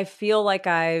I feel like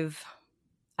I've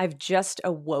just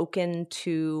awoken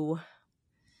to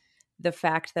the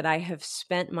fact that I have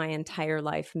spent my entire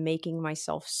life making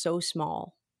myself so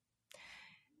small.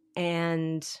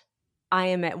 And I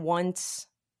am at once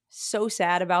so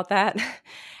sad about that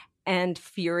and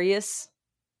furious,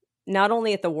 not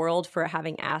only at the world for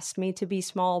having asked me to be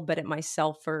small, but at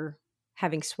myself for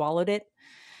having swallowed it.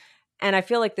 And I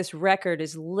feel like this record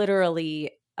is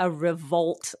literally a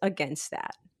revolt against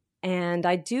that. And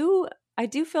I do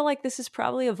feel like this is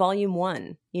probably a volume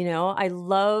 1. I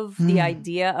love the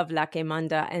idea of La Que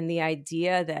Manda, and the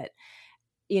idea that,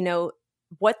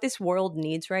 what this world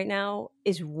needs right now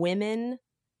is women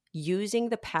using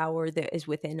the power that is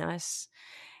within us.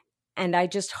 And I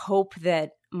just hope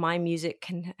that my music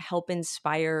can help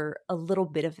inspire a little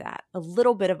bit of that, a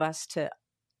little bit of us to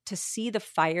see the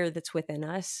fire that's within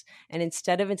us, and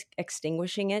instead of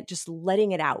extinguishing it, just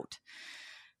letting it out.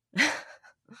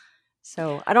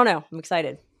 So I don't know. I'm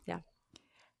excited. Yeah.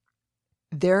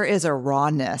 There is a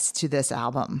rawness to this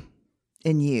album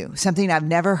in you, something I've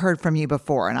never heard from you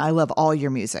before. And I love all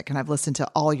your music, and I've listened to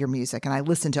all your music, and I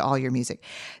listen to all your music.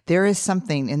 There is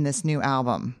something in this new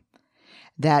album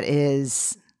that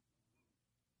is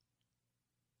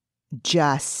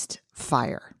just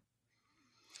fire.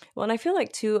 Well, and I feel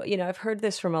like too, I've heard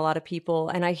this from a lot of people,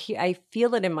 and I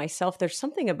feel it in myself. There's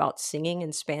something about singing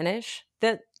in Spanish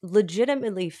that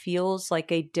legitimately feels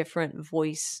like a different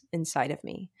voice inside of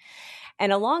me.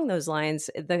 And along those lines,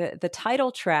 the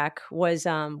title track was,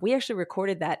 we actually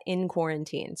recorded that in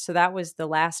quarantine. So that was the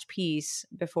last piece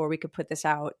before we could put this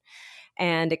out.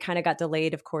 And it kind of got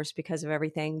delayed, of course, because of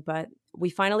everything. But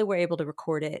we finally were able to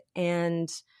record it.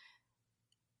 And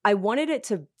I wanted it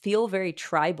to feel very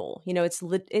tribal.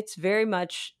 It's very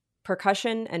much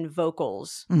percussion and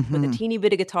vocals with a teeny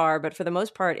bit of guitar, but for the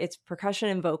most part, it's percussion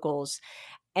and vocals.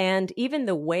 And even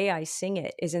the way I sing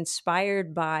it is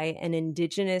inspired by an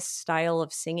indigenous style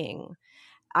of singing.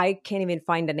 I can't even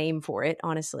find a name for it,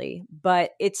 honestly,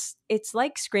 but it's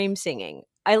like scream singing.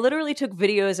 I literally took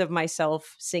videos of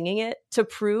myself singing it to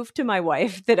prove to my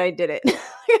wife that I did it.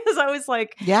 Because I was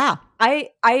like, yeah, I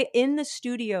in the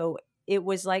studio, it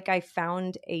was like I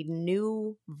found a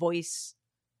new voice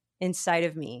inside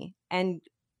of me, and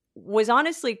was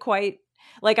honestly quite,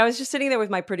 like, I was just sitting there with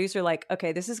my producer like,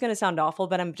 okay, this is going to sound awful,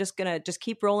 but I'm just going to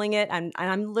keep rolling it. And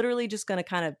I'm literally just going to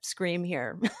kind of scream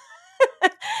here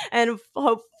and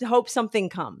hope something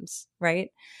comes. Right.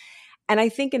 And I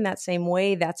think in that same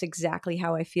way, that's exactly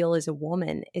how I feel as a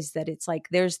woman, is that it's like,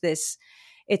 there's this,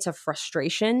 it's a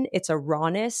frustration, it's a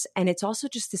rawness, and it's also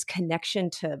just this connection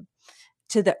to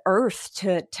the earth,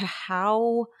 to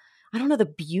how, I don't know, the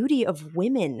beauty of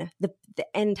women,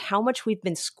 and how much we've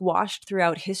been squashed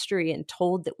throughout history and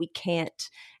told that we can't,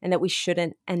 and that we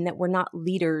shouldn't, and that we're not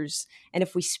leaders. And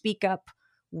if we speak up,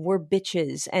 we're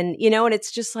bitches. And, and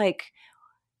it's just like,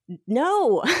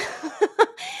 no.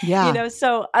 yeah.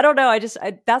 So I don't know.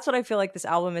 That's what I feel like this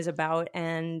album is about.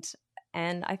 And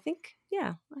I think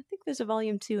there's a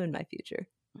volume 2 in my future.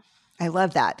 I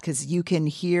love that, because you can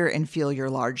hear and feel your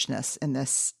largeness in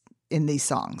these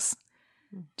songs.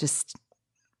 Just,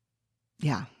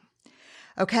 yeah.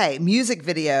 Okay. Music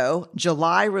video,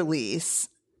 July release.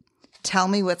 Tell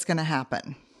me what's going to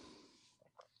happen.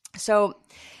 So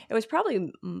it was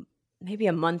probably maybe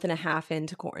a month and a half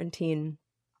into quarantine.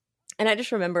 And I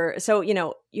just remember, so,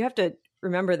 you have to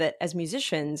remember that as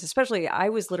musicians, especially, I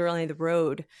was literally on the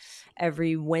road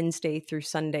every Wednesday through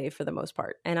Sunday for the most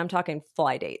part. And I'm talking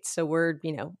fly dates. So we're,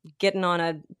 getting on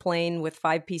a plane with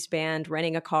 5-piece band,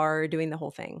 renting a car, doing the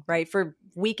whole thing, right? For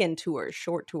weekend tours,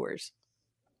 short tours.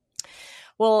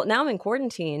 Well, now I'm in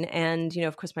quarantine and,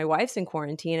 of course my wife's in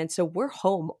quarantine. And so we're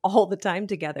home all the time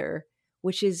together,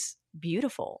 which is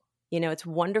beautiful. It's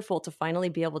wonderful to finally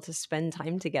be able to spend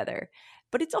time together,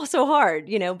 but it's also hard,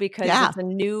 because it's a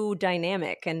new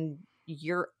dynamic and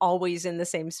you're always in the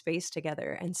same space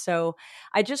together. And so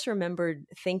I just remembered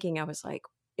thinking, I was like,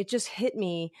 it just hit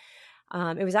me.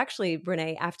 It was actually,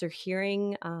 Brené, after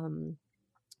hearing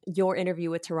your interview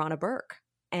with Tarana Burke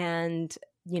and,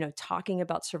 talking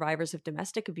about survivors of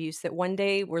domestic abuse, that one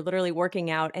day we're literally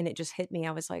working out and it just hit me.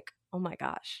 I was like, oh my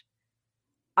gosh,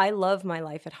 I love my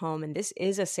life at home and this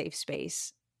is a safe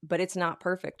space, but it's not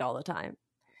perfect all the time.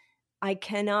 I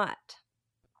cannot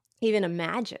even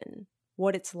imagine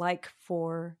what it's like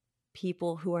for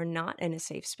people who are not in a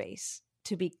safe space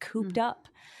to be cooped up.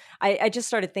 I just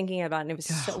started thinking about it and it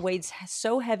was weighed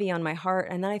so heavy on my heart.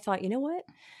 And then I thought, you know what?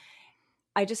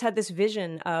 I just had this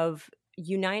vision of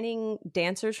uniting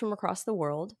dancers from across the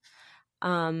world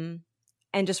and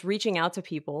just reaching out to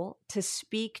people to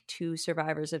speak to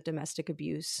survivors of domestic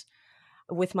abuse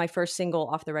with my first single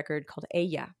off the record called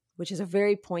Ella, which is a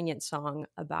very poignant song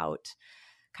about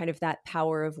kind of that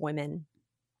power of women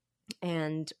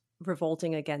and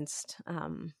revolting against,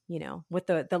 what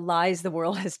the lies the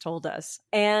world has told us.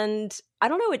 And I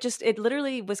don't know, it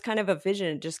literally was kind of a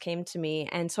vision. It just came to me.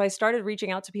 And so I started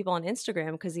reaching out to people on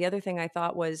Instagram because the other thing I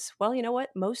thought was, well, you know what?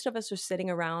 Most of us are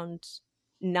sitting around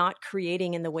not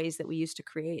creating in the ways that we used to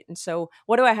create. And so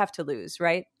what do I have to lose,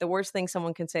 right? The worst thing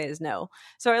someone can say is no.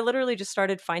 So I literally just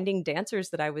started finding dancers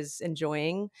that I was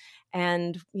enjoying.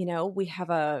 And, we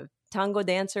have a tango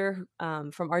dancer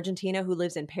from Argentina who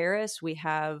lives in Paris. We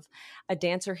have a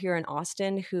dancer here in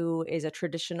Austin who is a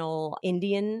traditional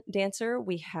Indian dancer.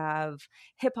 We have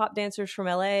hip hop dancers from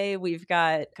LA. We've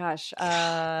got,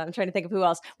 I'm trying to think of who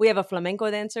else. We have a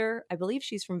flamenco dancer. I believe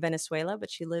she's from Venezuela,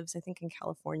 but she lives, I think, in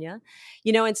California.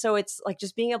 And so it's like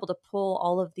just being able to pull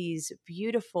all of these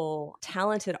beautiful,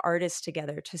 talented artists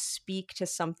together to speak to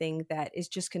something that is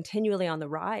just continually on the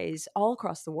rise all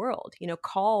across the world.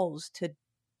 Calls to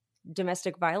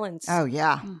domestic violence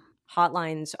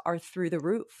hotlines are through the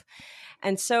roof.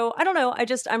 And so I don't know,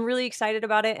 I'm really excited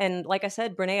about it. And like I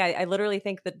said, Brené, I literally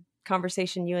think the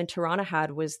conversation you and Tarana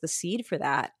had was the seed for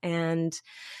that. And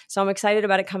so I'm excited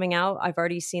about it coming out. I've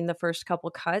already seen the first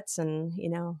couple cuts and,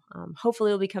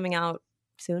 hopefully it'll be coming out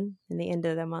soon in the end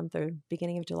of the month or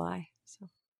beginning of July. So.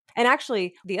 And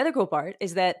actually, the other cool part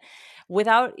is that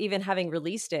without even having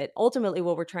released it, ultimately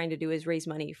what we're trying to do is raise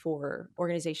money for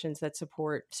organizations that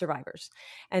support survivors.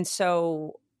 And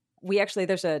so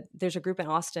there's a group in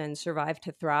Austin, Survive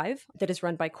to Thrive, that is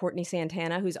run by Courtney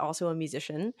Santana, who's also a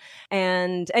musician.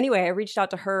 And anyway, I reached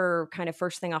out to her kind of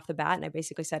first thing off the bat. And I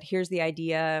basically said, here's the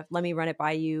idea. Let me run it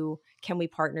by you. Can we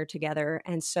partner together?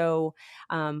 And so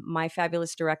my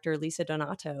fabulous director, Lisa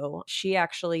Donato, she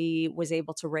actually was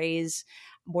able to raise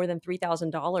more than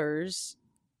 $3,000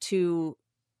 to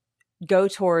go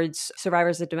towards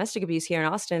survivors of domestic abuse here in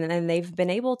Austin. And they've been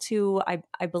able to,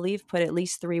 I believe, put at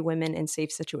least 3 women in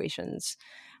safe situations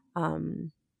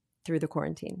through the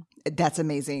quarantine. That's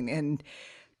amazing. And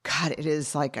God, it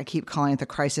is like, I keep calling it the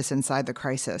crisis inside the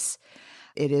crisis.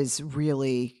 It is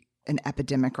really an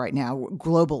epidemic right now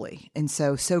globally. And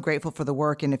so grateful for the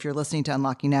work. And if you're listening to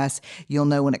Unlocking Us, you'll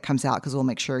know when it comes out because we'll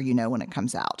make sure you know when it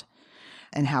comes out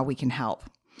and how we can help.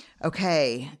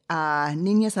 Okay.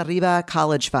 Niñas Arriba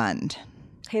College Fund.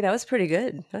 Hey, that was pretty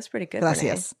good.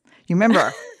 Gracias. You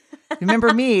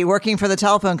remember me working for the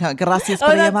telephone company. Gracias por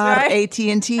llamar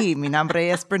AT&T. Mi nombre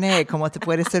es Brené. ¿Cómo te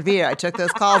puedo servir? I took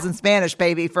those calls in Spanish,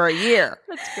 baby, for a year.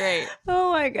 That's great.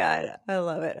 Oh my God. I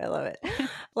love it.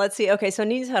 Let's see. Okay. So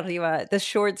Niñas Arriba, the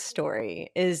short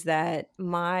story is that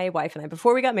my wife and I,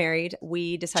 before we got married,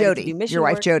 we decided to do mission your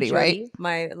wife, work. Jody, right?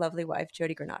 My lovely wife,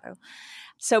 Jody Granado.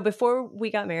 So before we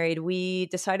got married, we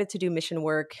decided to do mission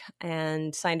work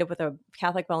and signed up with a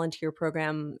Catholic volunteer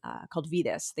program called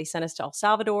Vidas. They sent us to El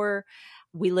Salvador.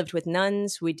 We lived with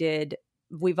nuns. We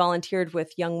volunteered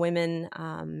with young women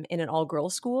in an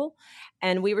all-girls school.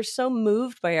 And we were so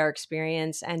moved by our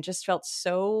experience and just felt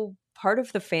so part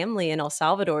of the family in El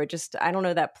Salvador. Just, I don't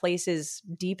know, that place is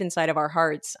deep inside of our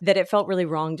hearts that it felt really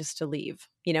wrong just to leave,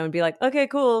 and be like, okay,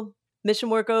 cool, mission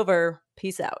work over,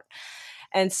 peace out.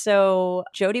 And so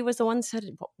Jody was the one who said,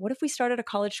 what if we started a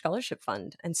college scholarship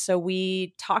fund? And so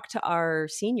we talked to our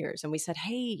seniors and we said,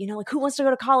 hey, who wants to go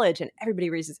to college? And everybody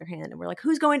raises their hand. And we're like,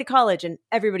 who's going to college? And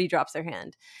everybody drops their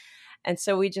hand. And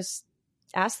so we just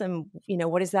asked them,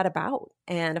 what is that about?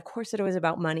 And of course, it was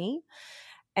about money.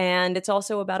 And it's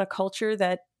also about a culture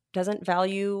that doesn't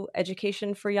value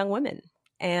education for young women,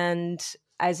 and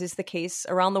as is the case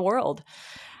around the world.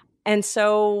 And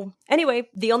so anyway,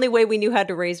 the only way we knew how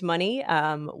to raise money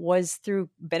was through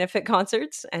benefit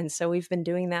concerts. And so we've been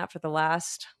doing that for the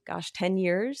last, 10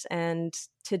 years. And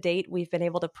to date, we've been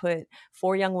able to put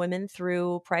 4 young women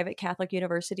through private Catholic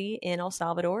university in El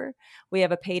Salvador. We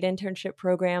have a paid internship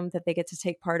program that they get to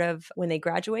take part of when they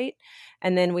graduate.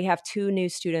 And then we have 2 new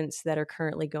students that are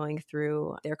currently going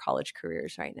through their college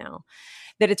careers right now.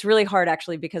 That it's really hard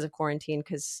actually because of quarantine,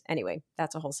 because anyway,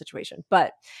 that's a whole situation.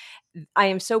 But I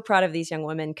am so proud of these young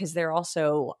women because they're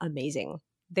also amazing.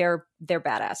 They're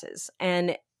badasses.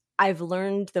 And I've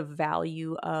learned the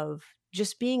value of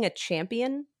just being a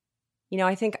champion.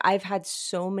 I think I've had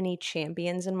so many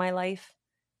champions in my life,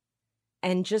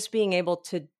 and just being able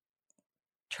to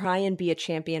try and be a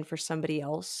champion for somebody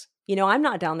else. I'm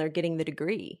not down there getting the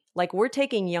degree. Like, we're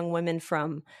taking young women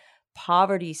from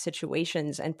poverty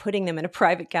situations and putting them in a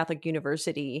private Catholic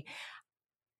university.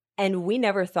 And we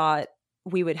never thought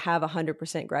we would have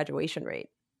 100% graduation rate.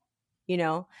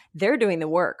 They're doing the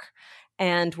work,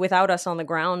 and without us on the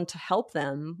ground to help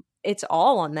them, it's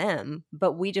all on them.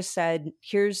 But we just said,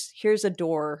 here's a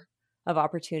door of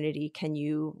opportunity.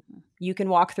 You can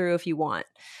walk through if you want.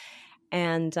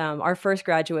 And our first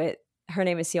graduate, her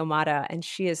name is Xiomara, and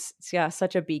she is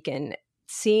such a beacon.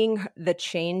 Seeing the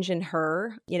change in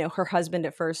her, her husband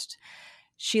at first,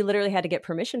 she literally had to get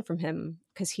permission from him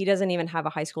because he doesn't even have a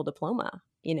high school diploma,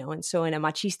 and so in a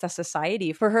machista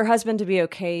society, for her husband to be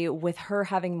okay with her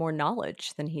having more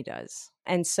knowledge than he does.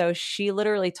 And so she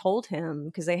literally told him,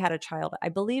 because they had a child, I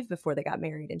believe, before they got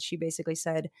married. And she basically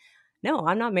said, no,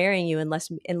 I'm not marrying you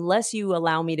unless you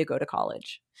allow me to go to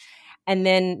college. And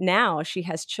then now she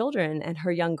has children, and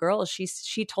her young girls,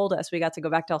 she told us, we got to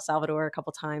go back to El Salvador a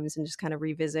couple times and just kind of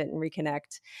revisit and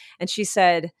reconnect. And she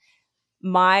said,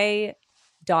 my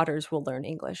daughters will learn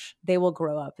English. They will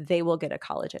grow up. They will get a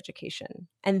college education.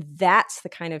 And that's the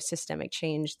kind of systemic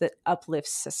change that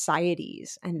uplifts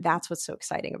societies. And that's what's so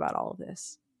exciting about all of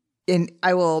this. And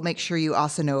I will make sure you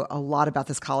also know a lot about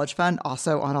this college fund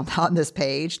also on this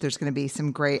page. There's going to be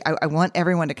some great, I want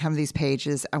everyone to come to these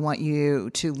pages. I want you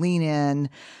to lean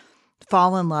in,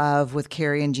 fall in love with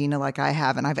Carrie and Gina like I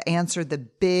have. And I've answered the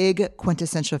big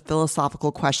quintessential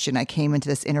philosophical question I came into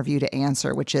this interview to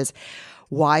answer, which is,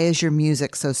 why is your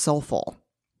music so soulful?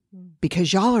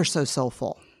 Because y'all are so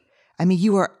soulful. I mean,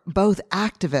 you are both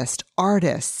activists,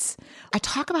 artists. I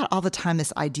talk about all the time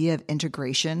this idea of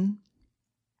integration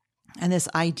and this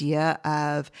idea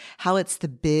of how it's the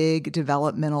big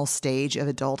developmental stage of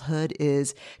adulthood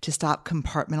is to stop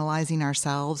compartmentalizing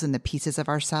ourselves and the pieces of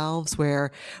ourselves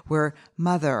where we're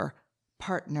mother,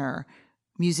 partner,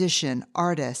 musician,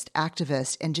 artist,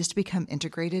 activist, and just to become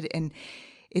integrated. And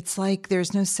it's like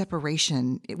there's no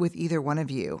separation with either one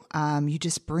of you. You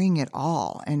just bring it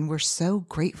all. And we're so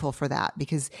grateful for that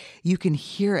because you can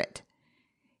hear it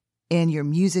in your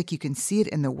music. You can see it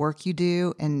in the work you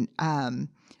do. And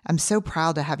I'm so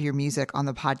proud to have your music on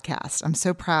the podcast. I'm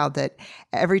so proud that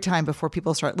every time before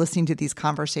people start listening to these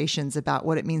conversations about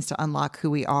what it means to unlock who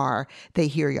we are, they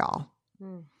hear y'all.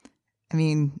 I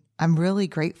mean, I'm really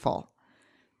grateful.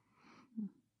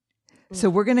 So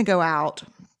we're going to go out.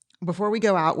 Before we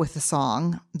go out with the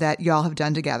song that y'all have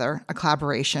done together, a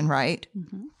collaboration, right?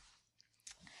 Mm-hmm.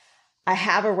 I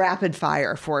have a rapid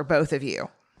fire for both of you.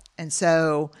 And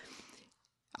so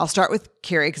I'll start with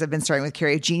Carrie because I've been starting with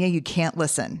Carrie. Gina, you can't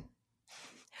listen.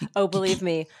 Oh, believe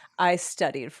me, I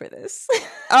studied for this.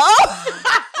 Oh!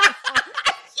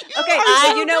 Okay,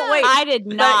 wait. I did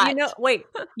not.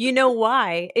 You know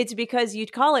why? It's because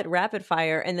you'd call it rapid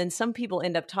fire, and then some people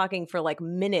end up talking for like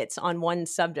minutes on one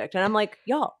subject. And I'm like,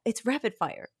 y'all, it's rapid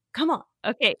fire. Come on.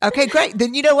 Okay. Okay, great.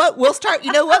 Then you know what? We'll start.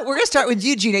 You know what? We're going to start with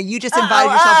you, Gina. You just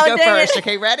invited yourself to go first.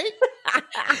 Okay, ready?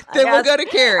 Then we'll go to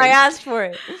Carrie. I asked for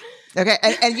it. Okay,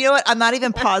 and you know what? I'm not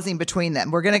even pausing between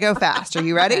them. We're going to go fast. Are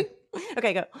you ready?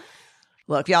 Okay, go.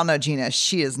 Look, y'all know Gina.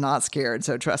 She is not scared,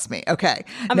 so trust me. Okay.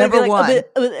 I'm Number one.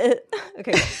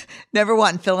 Okay. Number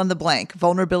one, fill in the blank.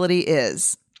 Vulnerability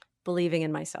is? Believing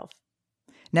in myself.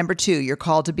 Number two, you're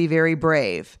called to be very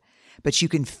brave, but you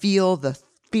can feel the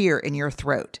fear in your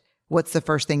throat. What's the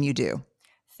first thing you do?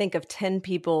 Think of 10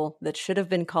 people that should have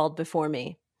been called before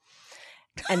me.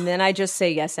 And then I just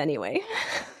say yes anyway.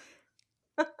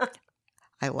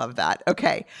 I love that.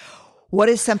 Okay. What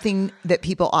is something that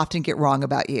people often get wrong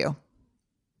about you?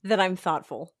 That I'm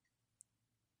thoughtful.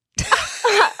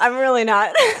 I'm really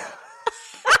not.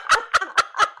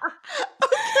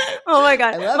 Oh my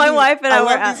God. love My you. wife and I I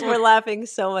love these we're laughing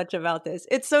so much about this.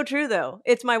 It's so true, though.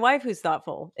 It's my wife who's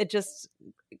thoughtful. It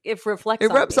reflects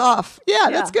It on rubs me. off. Yeah,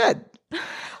 that's good.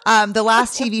 The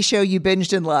last TV show you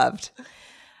binged and loved.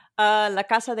 La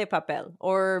Casa de Papel,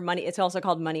 or Money. It's also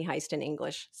called Money Heist in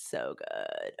English. So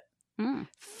good.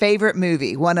 Favorite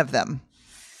movie, one of them.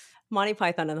 Monty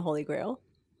Python and the Holy Grail.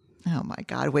 Oh my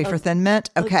God. Wafer Thin Mint.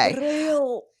 Okay.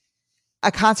 Grail.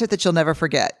 A concert that you'll never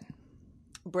forget.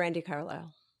 Brandy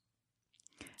Carlisle.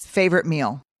 Favorite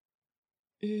meal.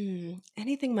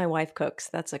 Anything my wife cooks.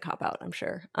 That's a cop out, I'm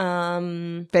sure.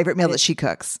 Favorite meal that she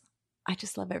cooks. I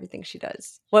just love everything she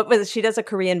does. She does a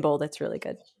Korean bowl that's really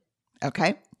good.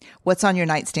 Okay. What's on your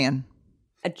nightstand?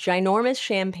 A ginormous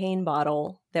champagne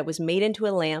bottle that was made into a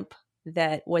lamp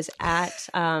that was at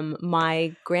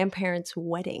my grandparents'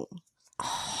 wedding.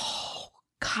 Oh,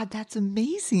 God, that's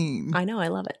amazing. I know. I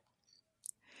love it.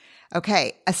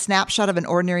 Okay. A snapshot of an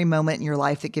ordinary moment in your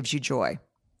life that gives you joy.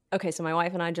 Okay, so my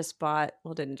wife and I just bought.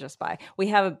 Well, didn't just buy. We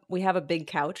have a big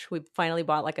couch. We finally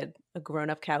bought like a grown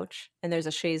up couch, and there's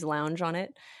a chaise lounge on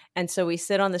it. And so we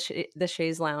sit on the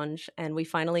chaise lounge, and we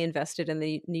finally invested in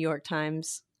the New York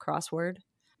Times crossword,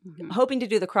 hoping to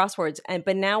do the crosswords.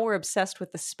 But now we're obsessed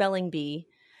with the spelling bee,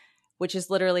 which is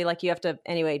literally like you have to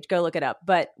anyway. Go look it up.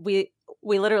 But we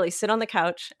literally sit on the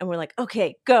couch, and we're like,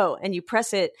 okay, go, and you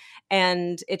press it,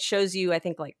 and it shows you, I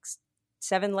think, like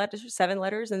 7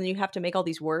 letters, and then you have to make all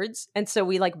these words. And so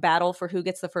we like battle for who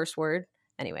gets the first word.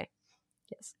 Anyway,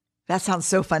 yes. That sounds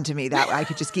so fun to me that I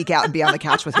could just geek out and be on the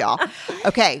couch with y'all.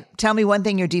 Okay. Tell me one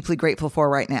thing you're deeply grateful for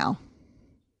right now.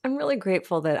 I'm really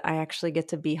grateful that I actually get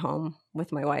to be home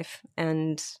with my wife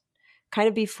and kind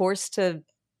of be forced to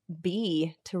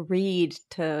read,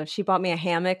 she bought me a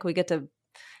hammock. We get to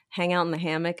hang out in the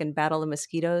hammock and battle the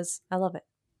mosquitoes. I love it.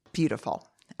 Beautiful.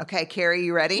 Okay, Carrie,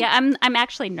 you ready? Yeah, I'm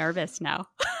actually nervous now.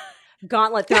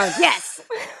 Gauntlet thrown. Yes.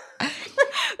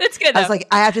 That's good, though. I was like,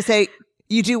 I have to say,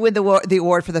 you do win the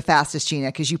award for the fastest, Gina,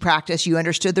 because you practiced, you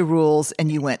understood the rules,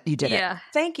 and you did it. Yeah.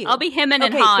 Thank you. I'll be him and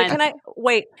Han.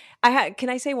 Can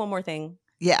I say one more thing?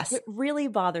 Yes. It really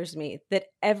bothers me that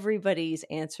everybody's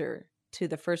answer to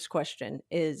the first question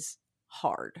is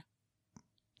hard.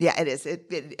 Yeah, it is. It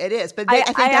is. But I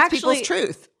think that's people's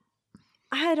truth.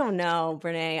 I don't know,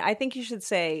 Brené. I think you should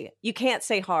say, you can't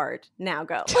say hard. Now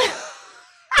go.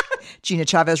 Gina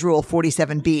Chavez rule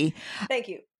 47B. Thank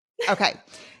you. Okay.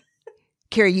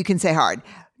 Carrie, you can say hard.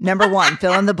 Number 1,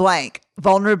 fill in the blank.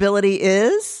 Vulnerability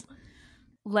is?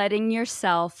 Letting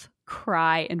yourself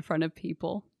cry in front of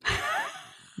people.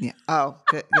 Yeah. Oh,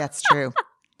 good. That's true.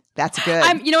 That's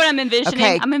good. You know what I'm envisioning?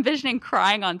 Okay. I'm envisioning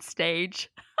crying on stage.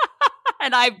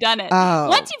 And I've done it. Oh.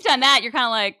 Once you've done that, you're kind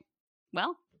of like,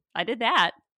 well, I did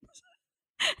that.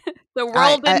 The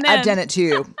world didn't end. I've done it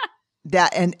too.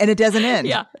 And it doesn't end.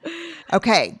 Yeah.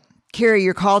 Okay. Carrie,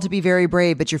 you're called to be very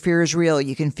brave, but your fear is real.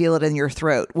 You can feel it in your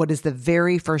throat. What is the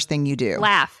very first thing you do?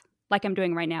 Laugh, like I'm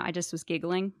doing right now. I just was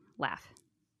giggling. Laugh.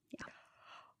 Yeah.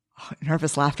 Oh,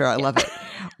 nervous laughter. I love it.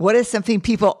 What is something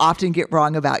people often get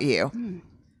wrong about you?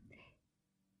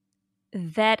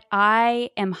 That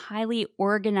I am highly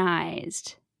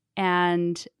organized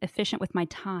and efficient with my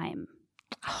time.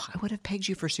 Oh, I would have pegged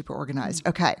you for super organized.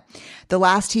 Okay. The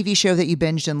last TV show that you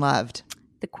binged and loved?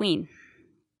 The Queen.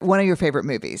 One of your favorite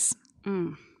movies?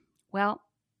 Well,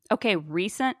 okay,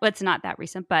 recent. Well, it's not that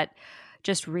recent, but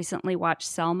just recently watched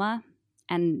Selma,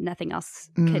 and nothing else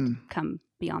could come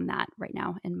beyond that right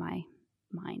now in my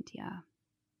mind. Yeah,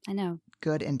 I know.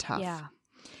 Good and tough. Yeah.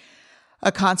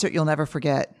 A concert you'll never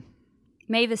forget?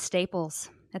 Mavis Staples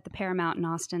at the Paramount in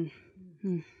Austin.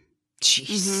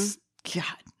 Jeez. God,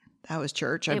 that was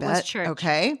church, I bet. It was church.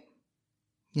 Okay.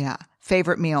 Yeah.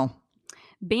 Favorite meal?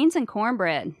 Beans and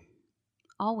cornbread.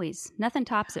 Always. Nothing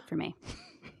tops it for me.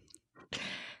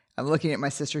 I'm looking at my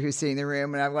sister who's sitting in the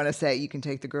room, and I want to say you can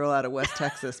take the girl out of West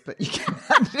Texas, but you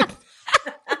cannot.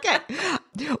 Okay.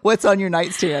 What's on your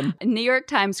nightstand? New York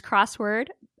Times crossword,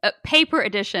 paper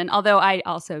edition, although I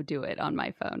also do it on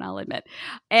my phone, I'll admit.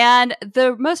 And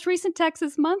the most recent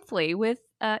Texas Monthly with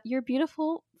your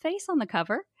beautiful face on the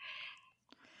cover.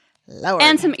 Lord.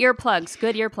 And some earplugs,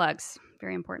 good earplugs.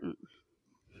 Very important.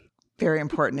 Very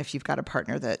important if you've got a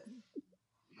partner that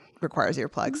requires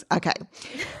earplugs. Okay.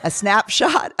 A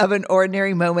snapshot of an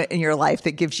ordinary moment in your life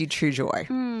that gives you true joy.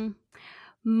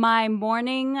 My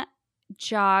morning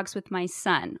jogs with my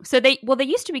son. So they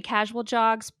used to be casual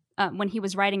jogs when he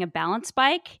was riding a balance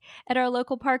bike at our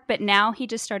local park, but now he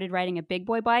just started riding a big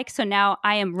boy bike. So now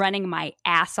I am running my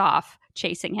ass off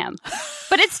chasing him.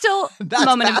 But it's still a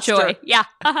moment faster. Of joy. Yeah.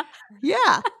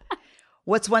 Yeah.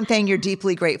 What's one thing you're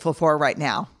deeply grateful for right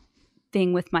now?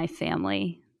 Being with my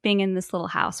family. being in this little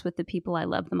house with the people I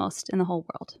love the most in the whole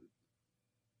world.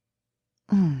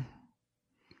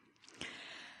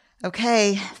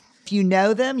 Okay. If you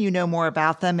know them, you know more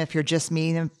about them. If you're just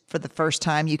meeting them for the first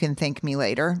time, you can thank me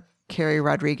later. Carrie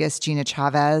Rodriguez, Gina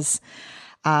Chavez,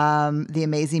 the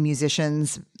amazing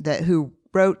musicians who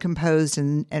wrote, composed,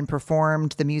 and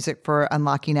performed the music for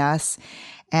Unlocking Us.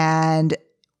 And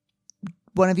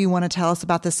one of you want to tell us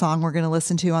about the song we're going to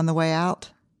listen to on the way out?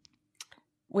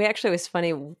 It was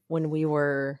funny when we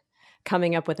were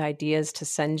coming up with ideas to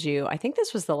send you. I think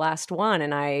this was the last one,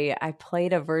 and I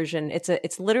played a version.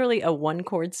 It's literally a one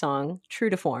chord song, true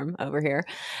to form over here.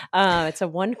 It's a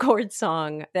one chord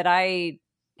song that I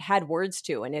had words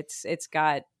to, and it's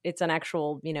an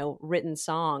actual written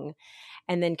song.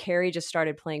 And then Carrie just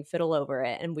started playing fiddle over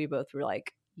it, and we both were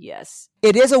like, yes,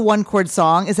 it is a one chord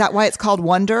song. Is that why it's called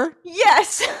Wonder?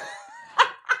 Yes.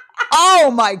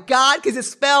 Oh my God, because it's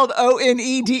spelled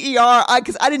Oneder.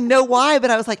 Because I didn't know why,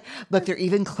 but I was like, look, they're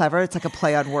even clever. It's like a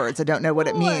play on words. I don't know what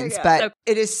it means, but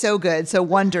it is so good. So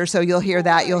Wonder. So you'll hear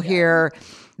that. You'll hear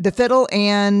the fiddle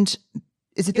and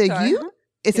is it guitar. The uke?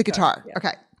 It's a guitar. Yeah.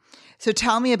 Okay. So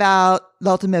tell me about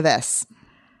La Última Vez.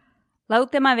 La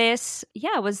Última Vez,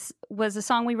 was a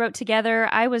song we wrote together.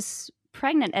 I was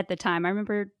pregnant at the time. I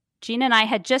remember Gina and I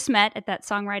had just met at that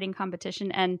songwriting competition,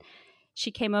 and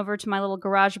she came over to my little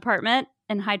garage apartment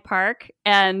in Hyde Park.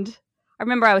 And I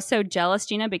remember I was so jealous,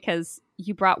 Gina, because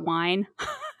you brought wine.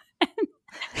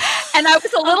 And I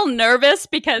was a little nervous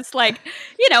because,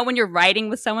 when you're writing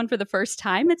with someone for the first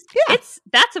time,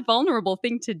 that's a vulnerable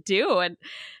thing to do. And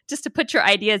just to put your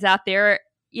ideas out there,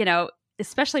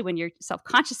 especially when you're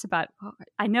self-conscious about,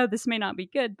 I know this may not be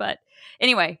good. But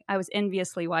anyway, I was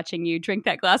enviously watching you drink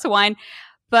that glass of wine.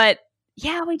 But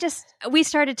yeah, we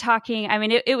started talking. I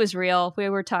mean, it was real. We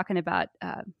were talking about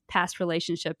past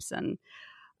relationships, and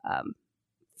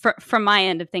from my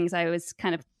end of things, I was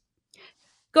kind of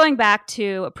going back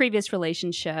to a previous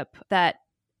relationship that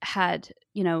had,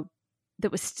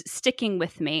 that was sticking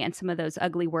with me, and some of those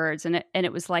ugly words, and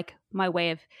it was like my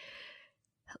way of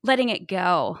letting it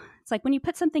go. It's like when you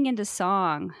put something into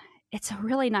song, it's a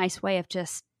really nice way of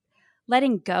just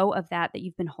letting go of that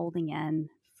you've been holding in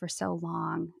for so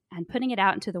long and putting it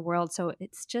out into the world, so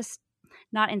it's just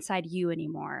not inside you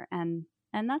anymore. And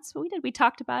that's what we did. We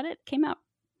talked about it, came out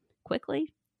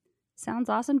quickly. Sounds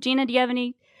awesome. Gina, do you have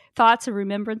any thoughts or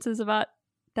remembrances about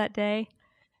that day?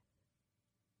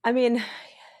 I mean,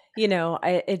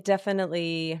 it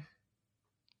definitely,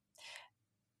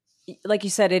 like you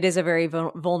said, it is a very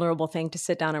vulnerable thing to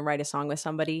sit down and write a song with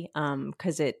somebody,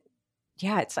 because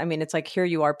it's like, here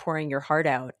you are pouring your heart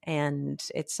out, and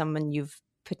it's someone you've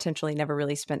potentially never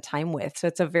really spent time with. So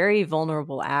it's a very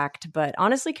vulnerable act. But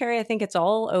honestly, Carrie, I think it's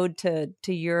all owed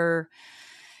to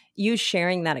you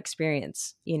sharing that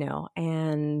experience,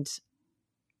 and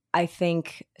I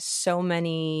think so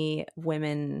many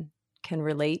women can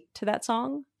relate to that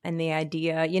song. And the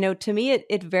idea, to me,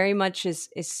 it very much is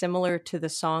similar to the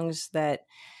songs that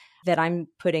I'm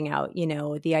putting out,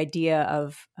 the idea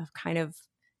of kind of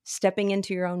stepping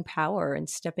into your own power and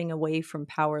stepping away from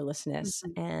powerlessness,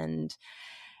 mm-hmm.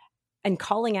 and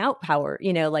calling out power,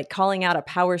 calling out a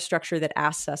power structure that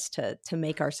asks us to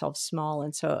make ourselves small.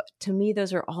 And so to me,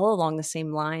 those are all along the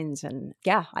same lines. And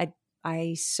yeah,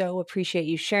 I so appreciate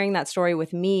you sharing that story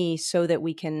with me so that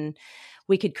we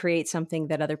could create something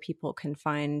that other people can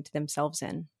find themselves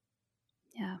in.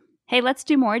 Yeah. Hey, let's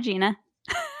do more, Gina.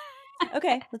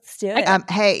 Okay, let's do it.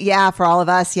 Hey, yeah, for all of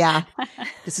us, yeah.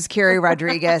 This is Carrie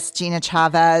Rodriguez, Gina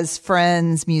Chavez,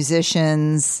 friends,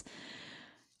 musicians,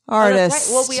 artists.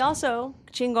 Right. Well, we also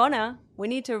Chingona. We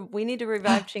need to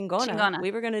revive Chingona. We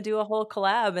were going to do a whole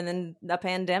collab, and then the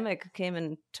pandemic came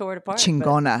and tore it apart.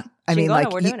 Chingona. I mean,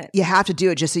 we're doing it. You have to do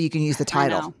it just so you can use the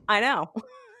title. I know.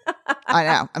 I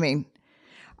know. I mean,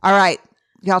 all right,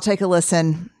 y'all take a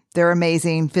listen. They're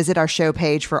amazing. Visit our show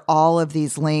page for all of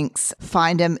these links.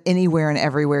 Find them anywhere and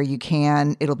everywhere you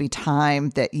can. It'll be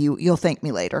time that you'll thank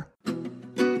me later.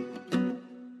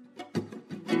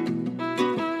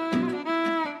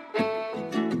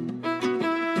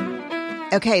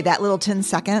 Okay, that little 10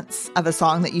 seconds of a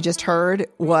song that you just heard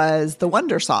was the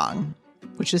Wonder song,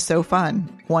 which is so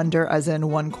fun. Wonder as in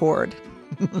one chord.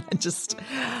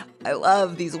 I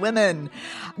love these women.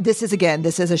 This is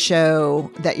a show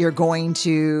that you're going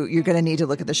to need to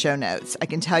look at the show notes. I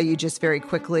can tell you just very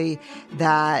quickly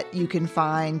that you can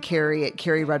find Carrie at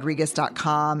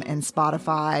carrierodriguez.com, and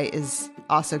Spotify is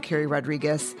also Carrie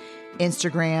Rodriguez.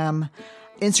 Instagram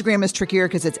is trickier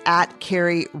because it's at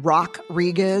Carrie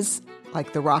Rodriguez.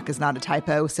 Like the rock is not a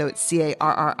typo. So it's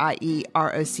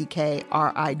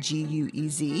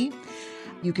CarrieRockRiguez.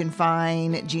 You can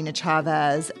find Gina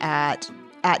Chavez at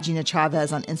Gina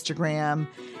Chavez on Instagram,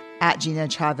 at Gina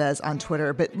Chavez on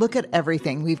Twitter. But look at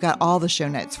everything. We've got all the show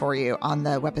notes for you on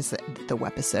the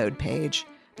webisode page.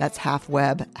 That's half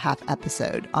web, half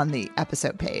episode on the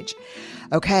episode page.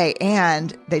 Okay,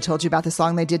 and they told you about the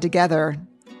song they did together.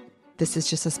 This is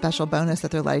just a special bonus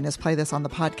that they're letting us play this on the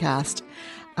podcast.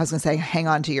 I was going to say hang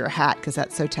on to your hat because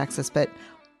that's so Texas, but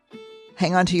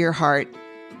hang on to your heart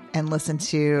and listen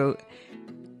to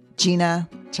Gina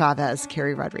Chavez,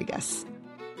 Carrie Rodriguez.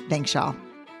 Thanks, y'all.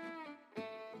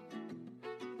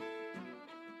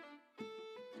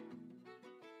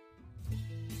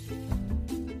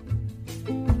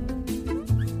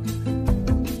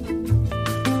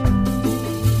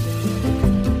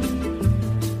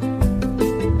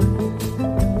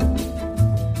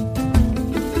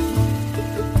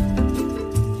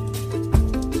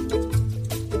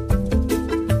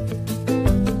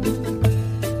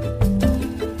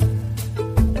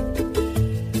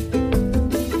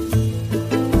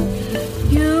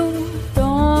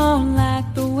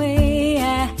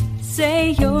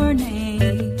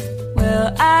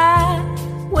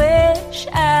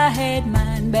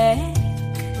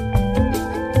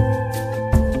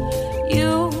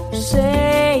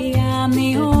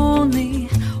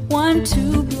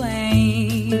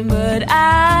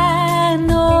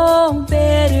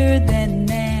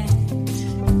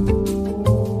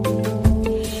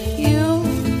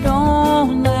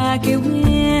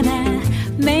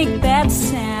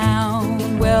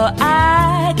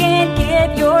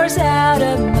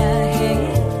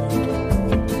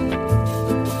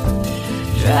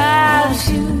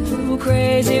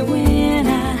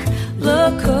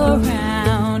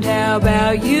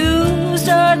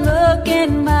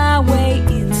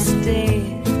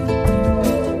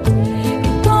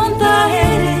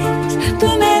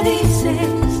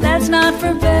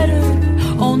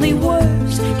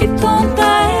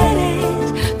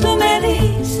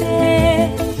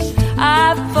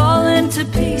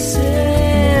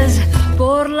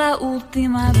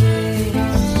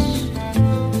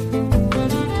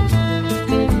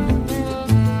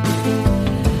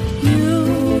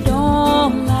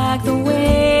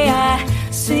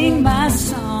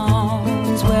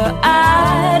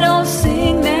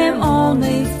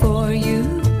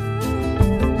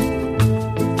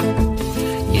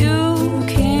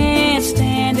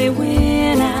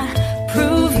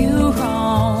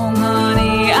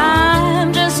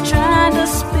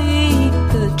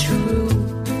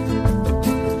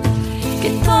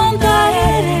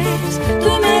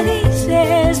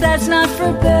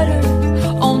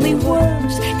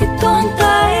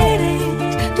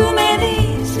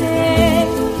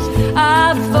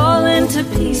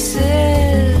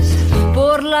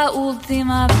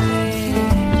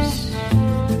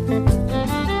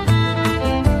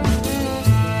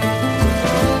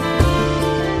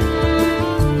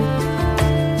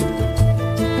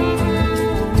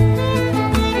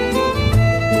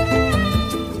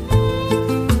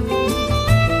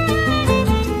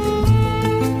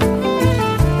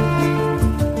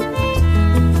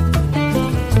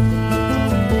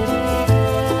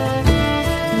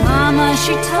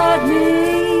 She taught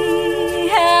me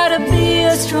how to be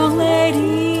a strong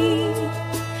lady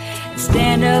and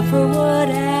stand up for what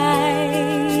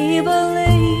I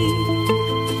believe.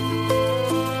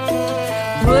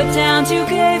 What downs you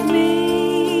gave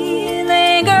me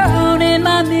linger on in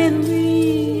my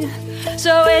memory.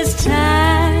 So it's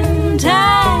time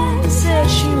to set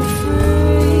you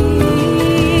free.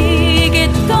 Que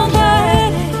tonta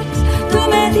eres, tú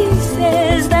me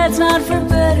dices that's not for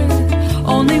better,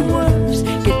 only worse.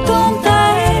 Que tonta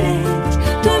eres,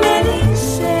 tú me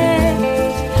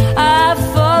dices I've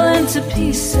fallen to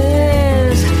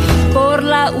pieces por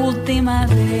la última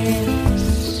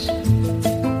vez.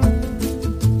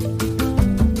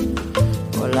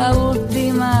 Por la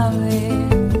última vez.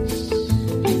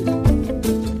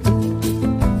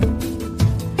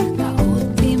 La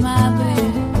última vez.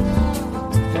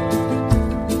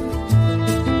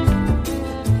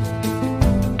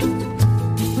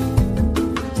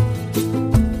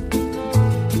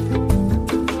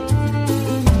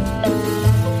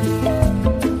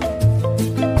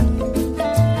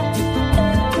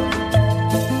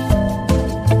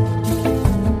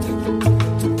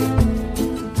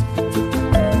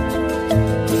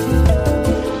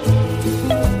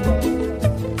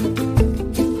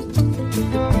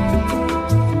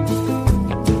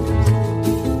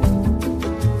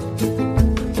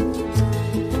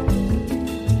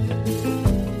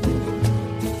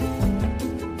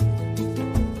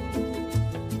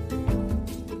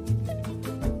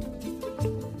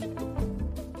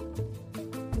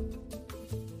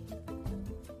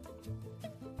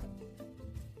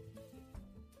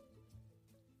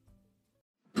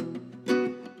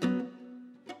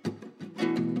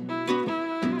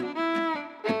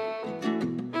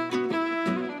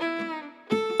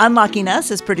 Unlocking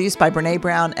Us is produced by Brené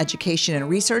Brown Education and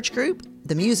Research Group.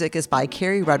 The music is by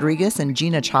Carrie Rodriguez and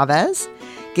Gina Chavez.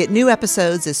 Get new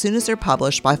episodes as soon as they're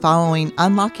published by following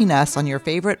Unlocking Us on your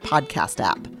favorite podcast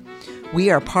app.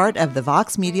 We are part of the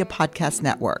Vox Media Podcast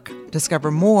Network. Discover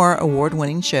more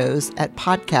award-winning shows at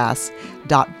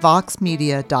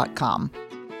podcasts.voxmedia.com.